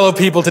many shallow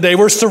people today.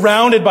 We're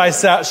surrounded by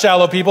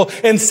shallow people,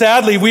 and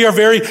sadly, we are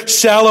very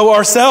shallow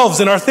ourselves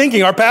in our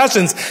thinking, our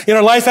passions, in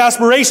our life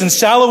aspirations,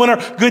 shallow in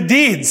our good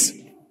deeds.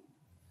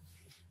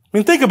 I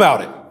mean, think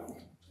about it.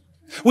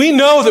 We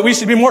know that we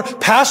should be more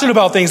passionate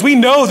about things. We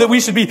know that we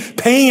should be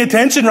paying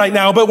attention right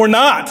now, but we're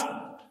not.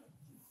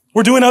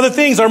 We're doing other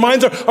things. Our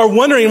minds are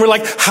wondering. We're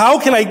like, how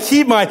can I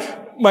keep my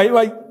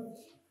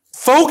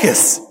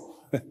focus?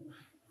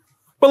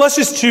 But let's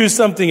just choose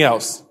something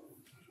else.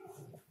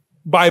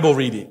 Bible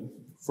reading,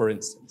 for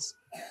instance.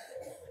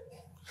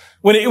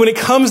 When it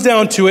comes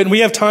down to it, and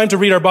we have time to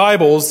read our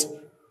Bibles,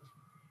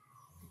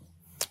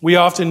 we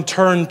often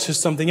turn to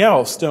something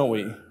else, don't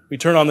we? We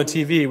turn on the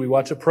TV, we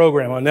watch a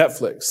program on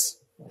Netflix.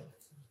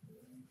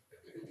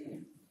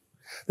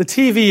 The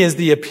TV is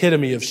the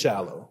epitome of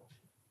shallow.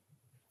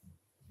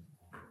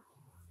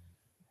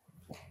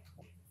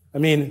 I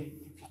mean,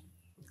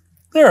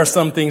 there are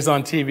some things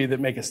on TV that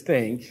make us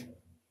think.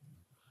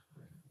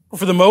 But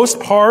for the most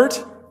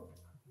part,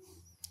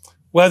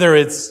 whether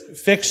it's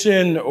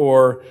fiction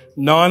or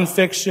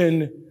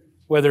nonfiction,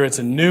 whether it's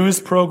a news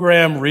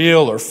program,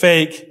 real or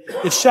fake,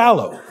 it's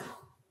shallow.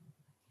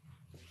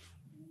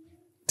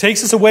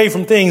 Takes us away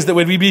from things that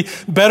would we be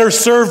better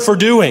served for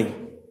doing.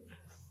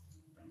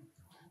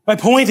 My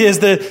point is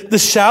that the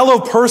shallow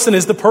person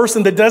is the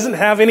person that doesn't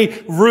have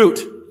any root.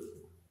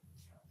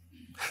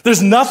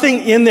 There's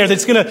nothing in there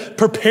that's going to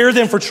prepare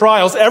them for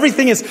trials.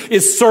 Everything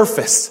is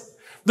surface.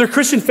 Their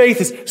Christian faith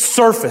is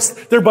surface.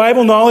 Their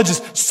Bible knowledge is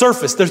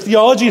surface. Their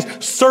theology is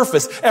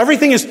surface.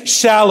 Everything is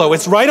shallow.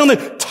 It's right on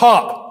the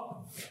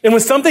top. And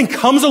when something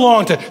comes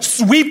along to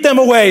sweep them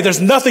away,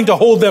 there's nothing to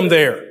hold them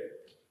there.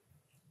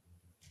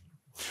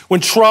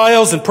 When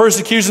trials and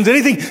persecutions,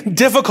 anything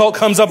difficult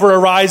comes up or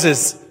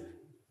arises,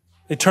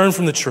 they turn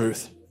from the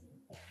truth.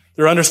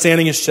 Their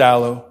understanding is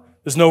shallow.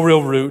 There's no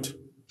real root.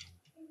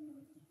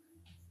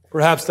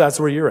 Perhaps that's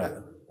where you're at.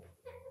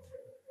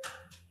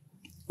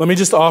 Let me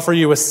just offer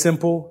you a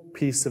simple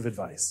piece of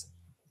advice.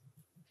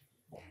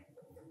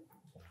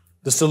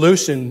 The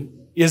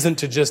solution isn't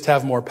to just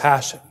have more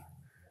passion.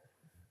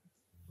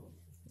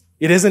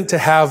 It isn't to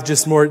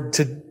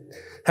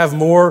have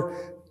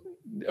more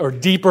or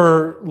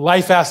deeper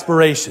life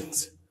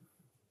aspirations.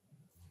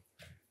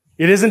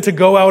 It isn't to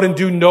go out and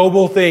do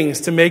noble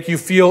things to make you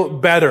feel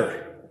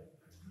better.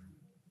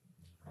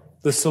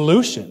 The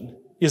solution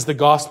is the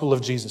gospel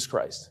of Jesus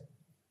Christ.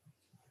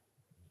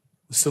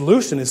 The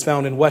solution is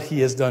found in what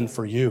he has done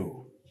for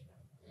you.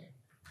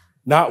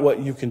 not what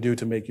you can do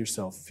to make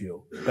yourself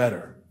feel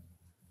better.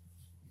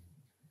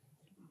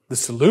 The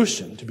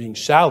solution to being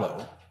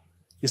shallow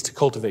is to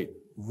cultivate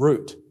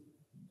root.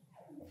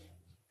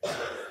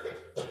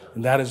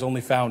 And that is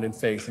only found in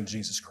faith in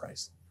Jesus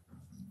Christ.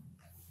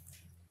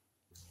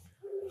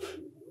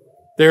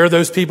 There are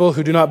those people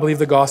who do not believe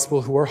the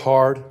gospel, who are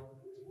hard,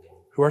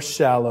 who are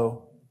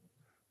shallow,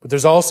 but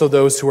there's also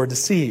those who are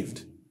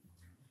deceived.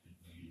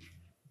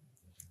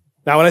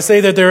 Now, when I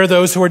say that there are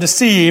those who are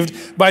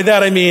deceived, by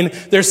that I mean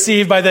they're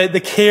deceived by the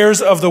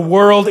cares of the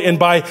world and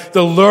by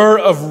the lure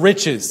of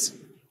riches.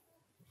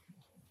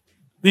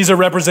 These are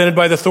represented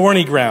by the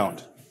thorny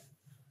ground.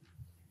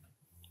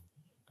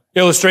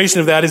 Illustration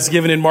of that is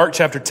given in Mark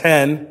chapter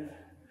 10.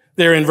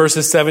 There in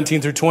verses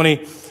 17 through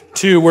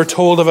 22, we're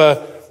told of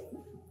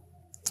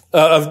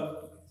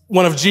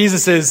one of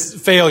Jesus'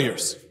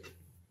 failures.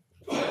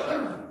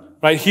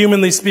 Right?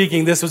 Humanly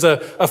speaking, this was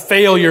a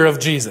failure of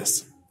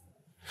Jesus.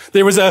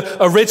 There was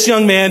a rich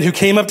young man who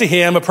came up to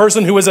him, a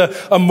person who was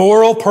a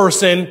moral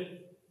person,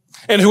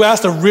 and who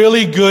asked a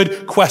really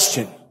good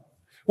question.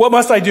 What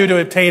must I do to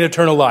obtain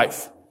eternal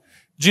life?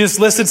 Jesus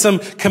listed some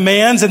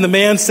commands, and the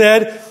man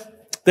said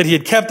that he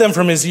had kept them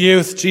from his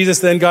youth. Jesus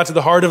then got to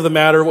the heart of the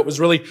matter, what was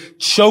really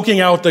choking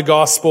out the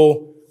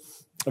gospel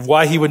of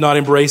why he would not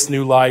embrace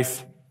new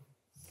life.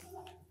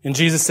 And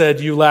Jesus said,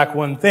 you lack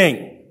one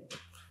thing.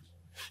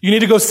 You need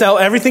to go sell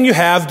everything you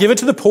have, give it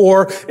to the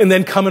poor, and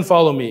then come and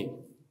follow me.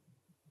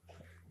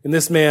 And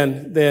this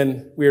man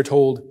then, we are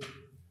told,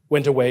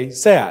 went away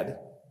sad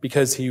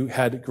because he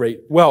had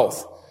great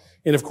wealth.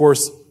 And of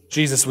course,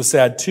 Jesus was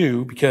sad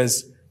too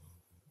because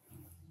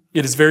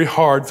it is very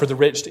hard for the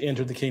rich to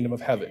enter the kingdom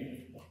of heaven.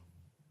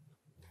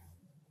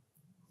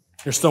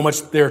 There's so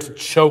much there to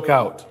choke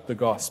out the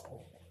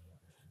gospel.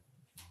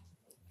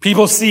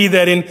 People see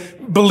that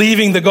in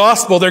believing the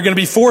gospel, they're going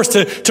to be forced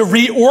to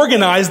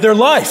reorganize their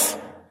life.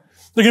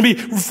 They're going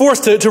to be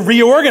forced to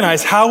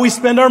reorganize how we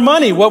spend our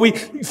money, what we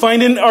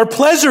find in our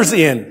pleasures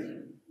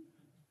in.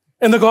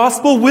 And the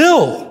gospel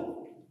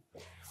will.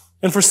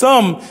 And for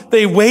some,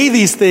 they weigh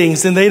these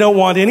things and they don't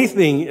want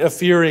anything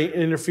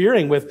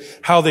interfering with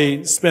how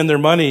they spend their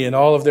money and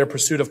all of their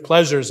pursuit of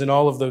pleasures and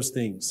all of those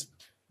things.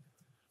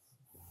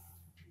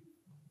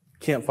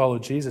 Can't follow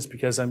Jesus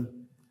because I'm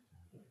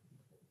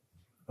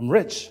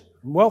rich,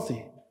 I'm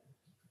wealthy.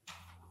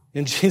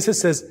 And Jesus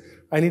says,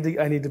 I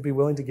need to be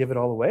willing to give it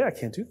all away. I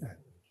can't do that.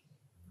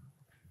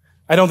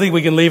 I don't think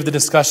we can leave the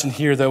discussion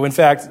here, though. In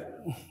fact,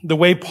 the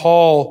way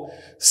Paul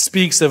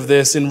speaks of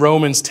this in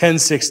Romans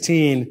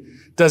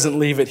 10:16 doesn't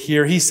leave it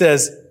here. He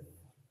says,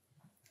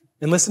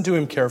 and listen to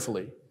him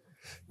carefully,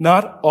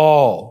 not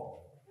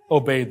all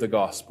obeyed the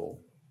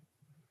gospel,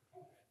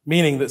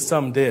 meaning that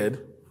some did.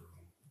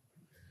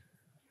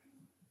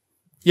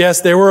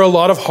 Yes, there were a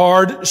lot of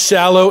hard,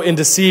 shallow, and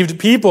deceived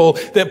people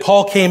that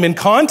Paul came in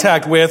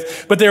contact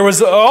with, but there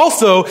was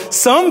also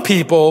some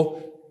people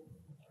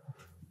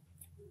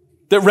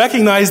that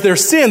recognized their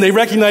sin. They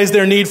recognized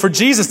their need for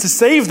Jesus to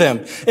save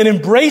them and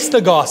embraced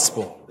the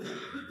gospel.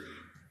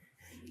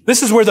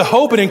 This is where the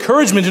hope and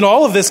encouragement in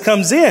all of this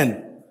comes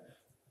in.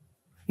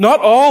 Not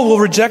all will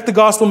reject the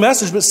gospel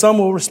message, but some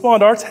will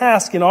respond. Our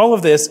task in all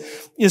of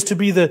this is to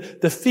be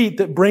the feet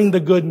that bring the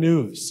good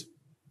news.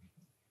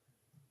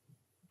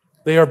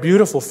 They are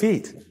beautiful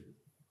feet.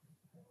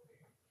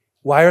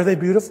 Why are they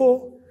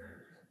beautiful?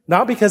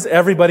 Not because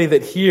everybody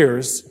that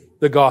hears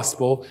the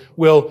gospel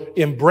will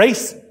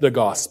embrace the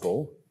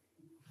gospel,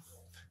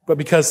 but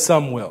because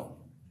some will.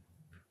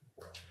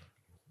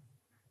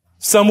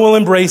 Some will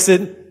embrace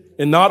it,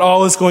 and not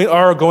all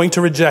are going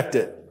to reject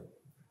it.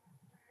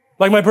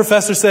 Like my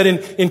professor said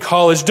in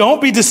college,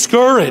 don't be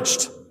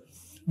discouraged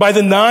by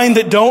the 9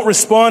 that don't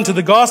respond to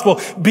the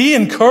gospel. Be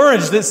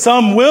encouraged that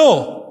some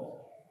will.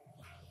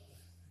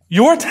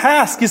 Your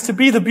task is to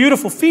be the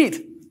beautiful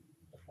feet.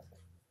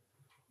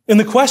 And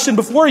the question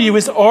before you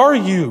is, are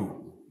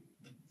you?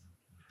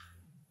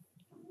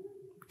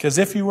 Because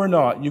if you are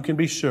not, you can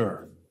be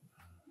sure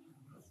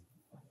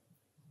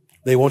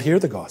they won't hear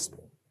the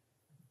gospel.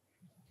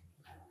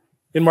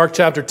 In Mark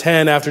chapter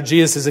 10, after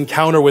Jesus'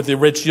 encounter with the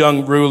rich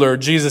young ruler,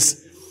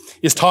 Jesus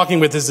is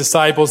talking with his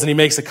disciples and he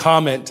makes a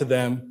comment to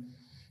them.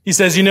 He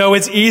says,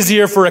 it's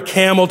easier for a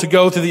camel to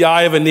go through the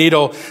eye of a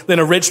needle than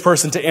a rich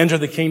person to enter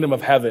the kingdom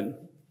of heaven.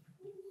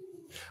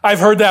 I've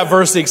heard that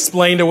verse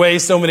explained away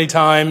so many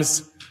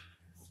times.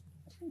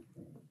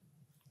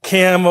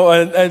 Camel,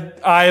 an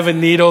eye of a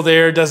needle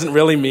there doesn't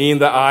really mean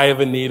the eye of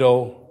a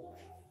needle.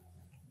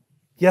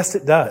 Yes,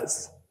 it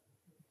does.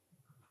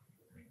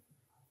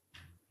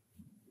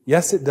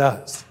 Yes, it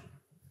does.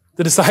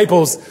 The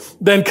disciples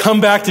then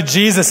come back to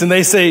Jesus and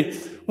they say,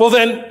 well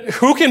then,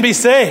 who can be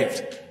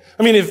saved?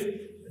 I mean,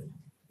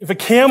 if a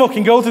camel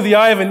can go through the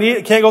eye of a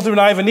needle, can't go through an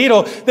eye of a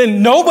needle,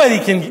 then nobody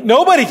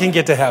can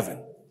get to heaven.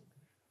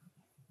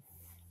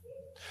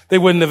 They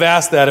wouldn't have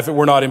asked that if it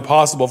were not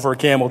impossible for a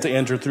camel to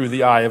enter through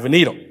the eye of a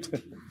needle.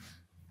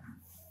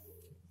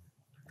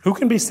 Who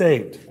can be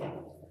saved?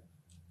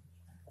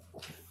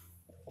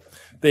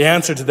 The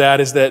answer to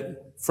that is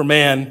that for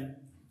man,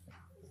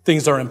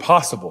 things are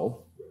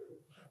impossible,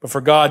 But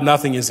for God,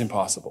 nothing is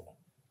impossible.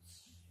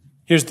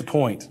 Here's the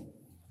point.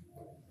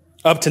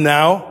 Up to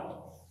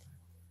now,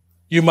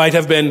 you might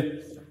have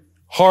been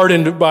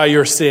hardened by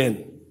your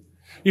sin.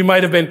 You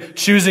might have been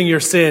choosing your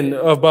sin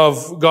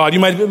above God. You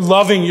might have been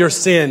loving your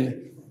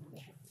sin.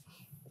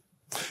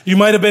 You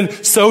might have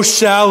been so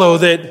shallow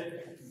that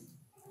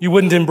you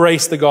wouldn't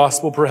embrace the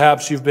gospel.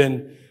 Perhaps you've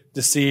been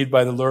deceived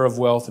by the lure of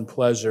wealth and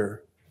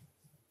pleasure.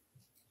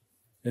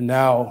 And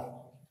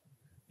now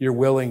you're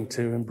willing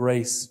to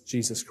embrace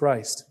Jesus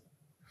Christ.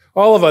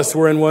 All of us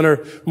were in one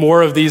or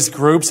more of these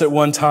groups at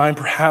one time.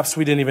 Perhaps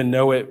we didn't even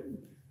know it.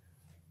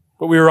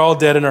 But we were all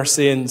dead in our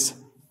sins.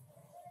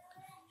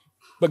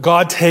 But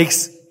God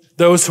takes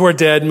those who are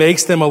dead,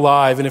 makes them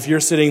alive. And if you're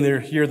sitting there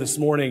here this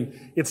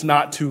morning, it's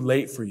not too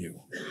late for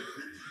you.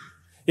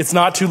 It's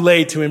not too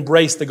late to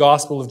embrace the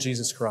gospel of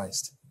Jesus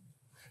Christ,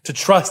 to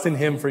trust in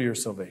Him for your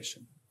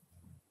salvation.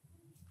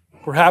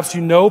 Perhaps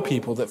you know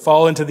people that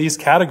fall into these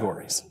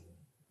categories.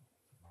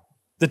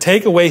 The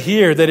takeaway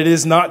here that it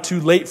is not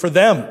too late for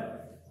them.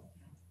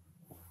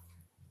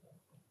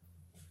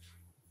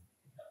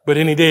 But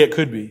any day it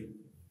could be.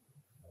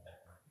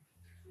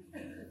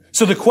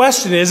 So the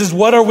question is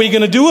what are we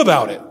going to do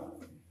about it?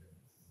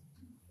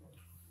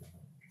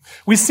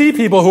 We see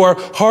people who are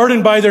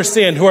hardened by their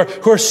sin, who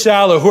are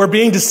shallow, who are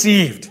being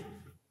deceived.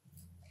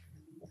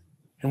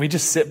 And we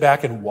just sit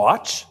back and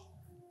watch?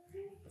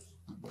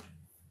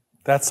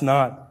 That's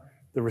not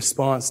the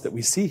response that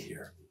we see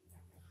here.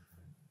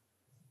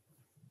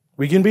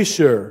 We can be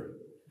sure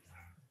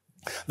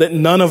that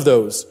none of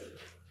those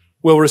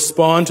will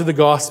respond to the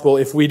gospel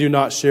if we do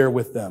not share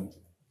with them.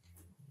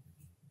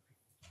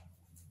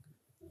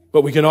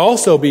 But we can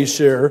also be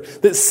sure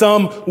that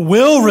some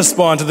will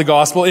respond to the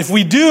gospel if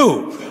we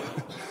do.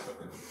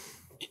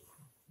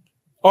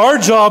 Our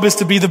job is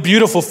to be the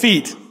beautiful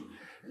feet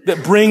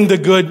that bring the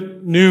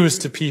good news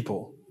to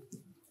people.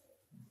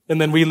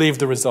 And then we leave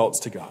the results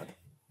to God.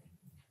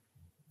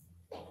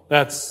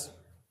 That's,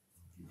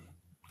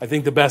 I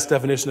think, the best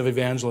definition of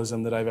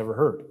evangelism that I've ever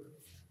heard.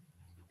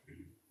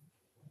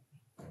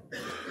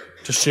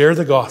 To share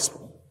the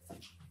gospel,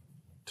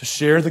 to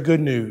share the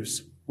good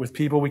news with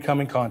people we come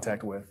in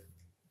contact with,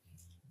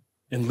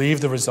 and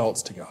leave the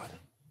results to God.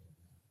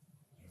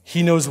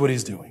 He knows what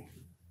He's doing.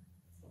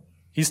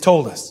 He's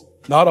told us,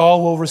 not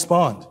all will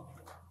respond,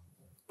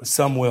 but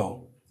some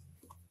will.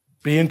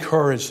 Be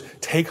encouraged.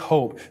 Take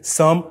hope.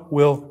 Some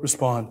will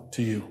respond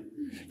to you.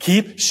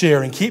 Keep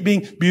sharing. Keep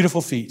being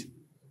beautiful feet.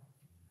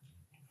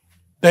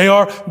 They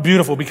are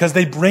beautiful because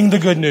they bring the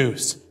good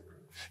news.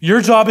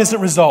 Your job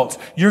isn't results.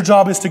 Your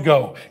job is to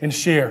go and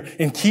share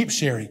and keep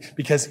sharing,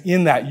 because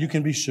in that you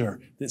can be sure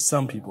that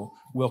some people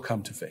will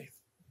come to faith.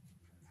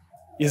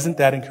 Isn't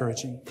that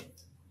encouraging?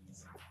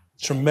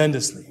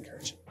 Tremendously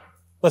encouraging.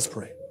 Let's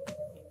pray.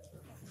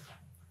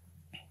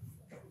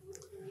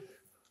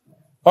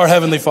 Our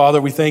Heavenly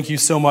Father, we thank you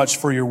so much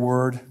for your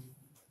word.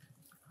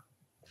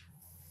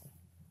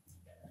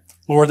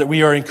 Lord, that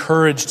we are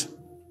encouraged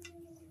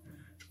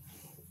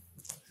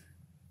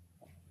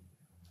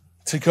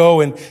to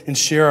go and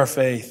share our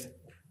faith.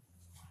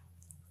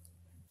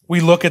 We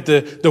look at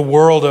the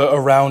world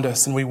around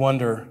us and we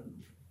wonder,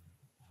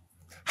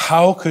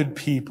 how could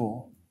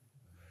people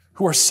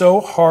who are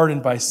so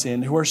hardened by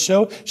sin, who are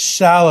so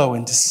shallow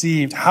and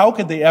deceived, how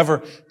could they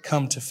ever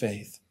come to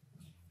faith?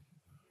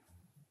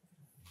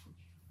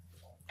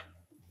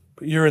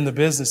 But you're in the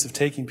business of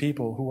taking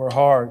people who are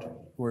hard,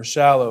 who are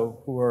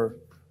shallow, who are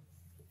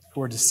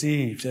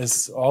deceived,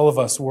 as all of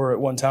us were at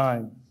one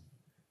time,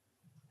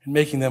 and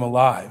making them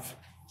alive.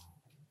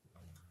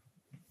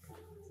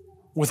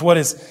 With what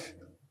is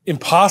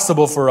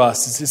impossible for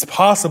us is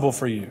possible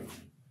for you.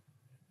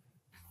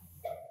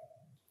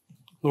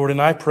 Lord,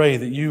 and I pray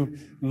that you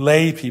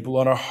lay people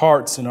on our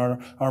hearts and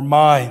our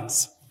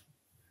minds.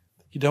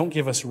 You don't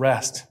give us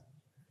rest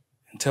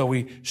until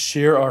we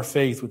share our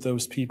faith with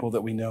those people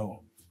that we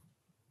know.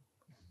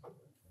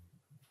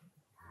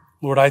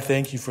 Lord, I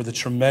thank you for the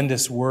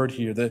tremendous word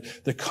here,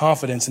 the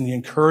confidence and the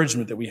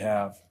encouragement that we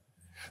have,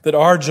 that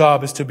our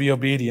job is to be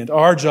obedient.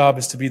 Our job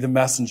is to be the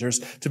messengers,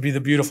 to be the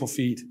beautiful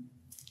feet.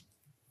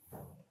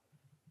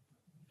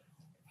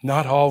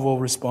 Not all will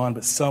respond,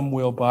 but some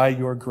will by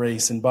your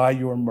grace and by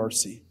your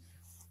mercy.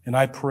 And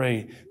I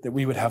pray that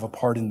we would have a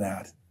part in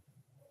that.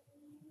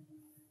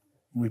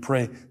 And we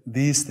pray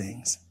these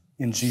things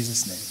in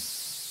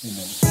Jesus' name.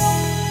 Amen.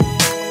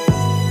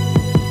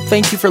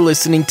 Thank you for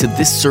listening to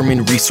this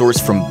sermon resource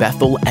from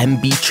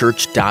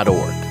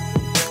BethelMBChurch.org.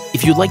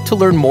 If you'd like to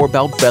learn more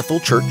about Bethel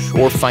Church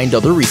or find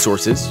other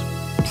resources,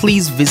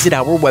 please visit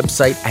our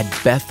website at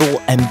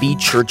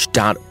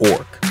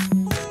BethelMBChurch.org.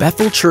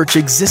 Bethel Church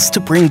exists to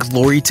bring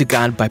glory to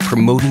God by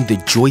promoting the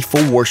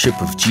joyful worship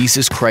of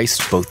Jesus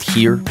Christ both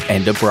here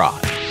and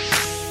abroad.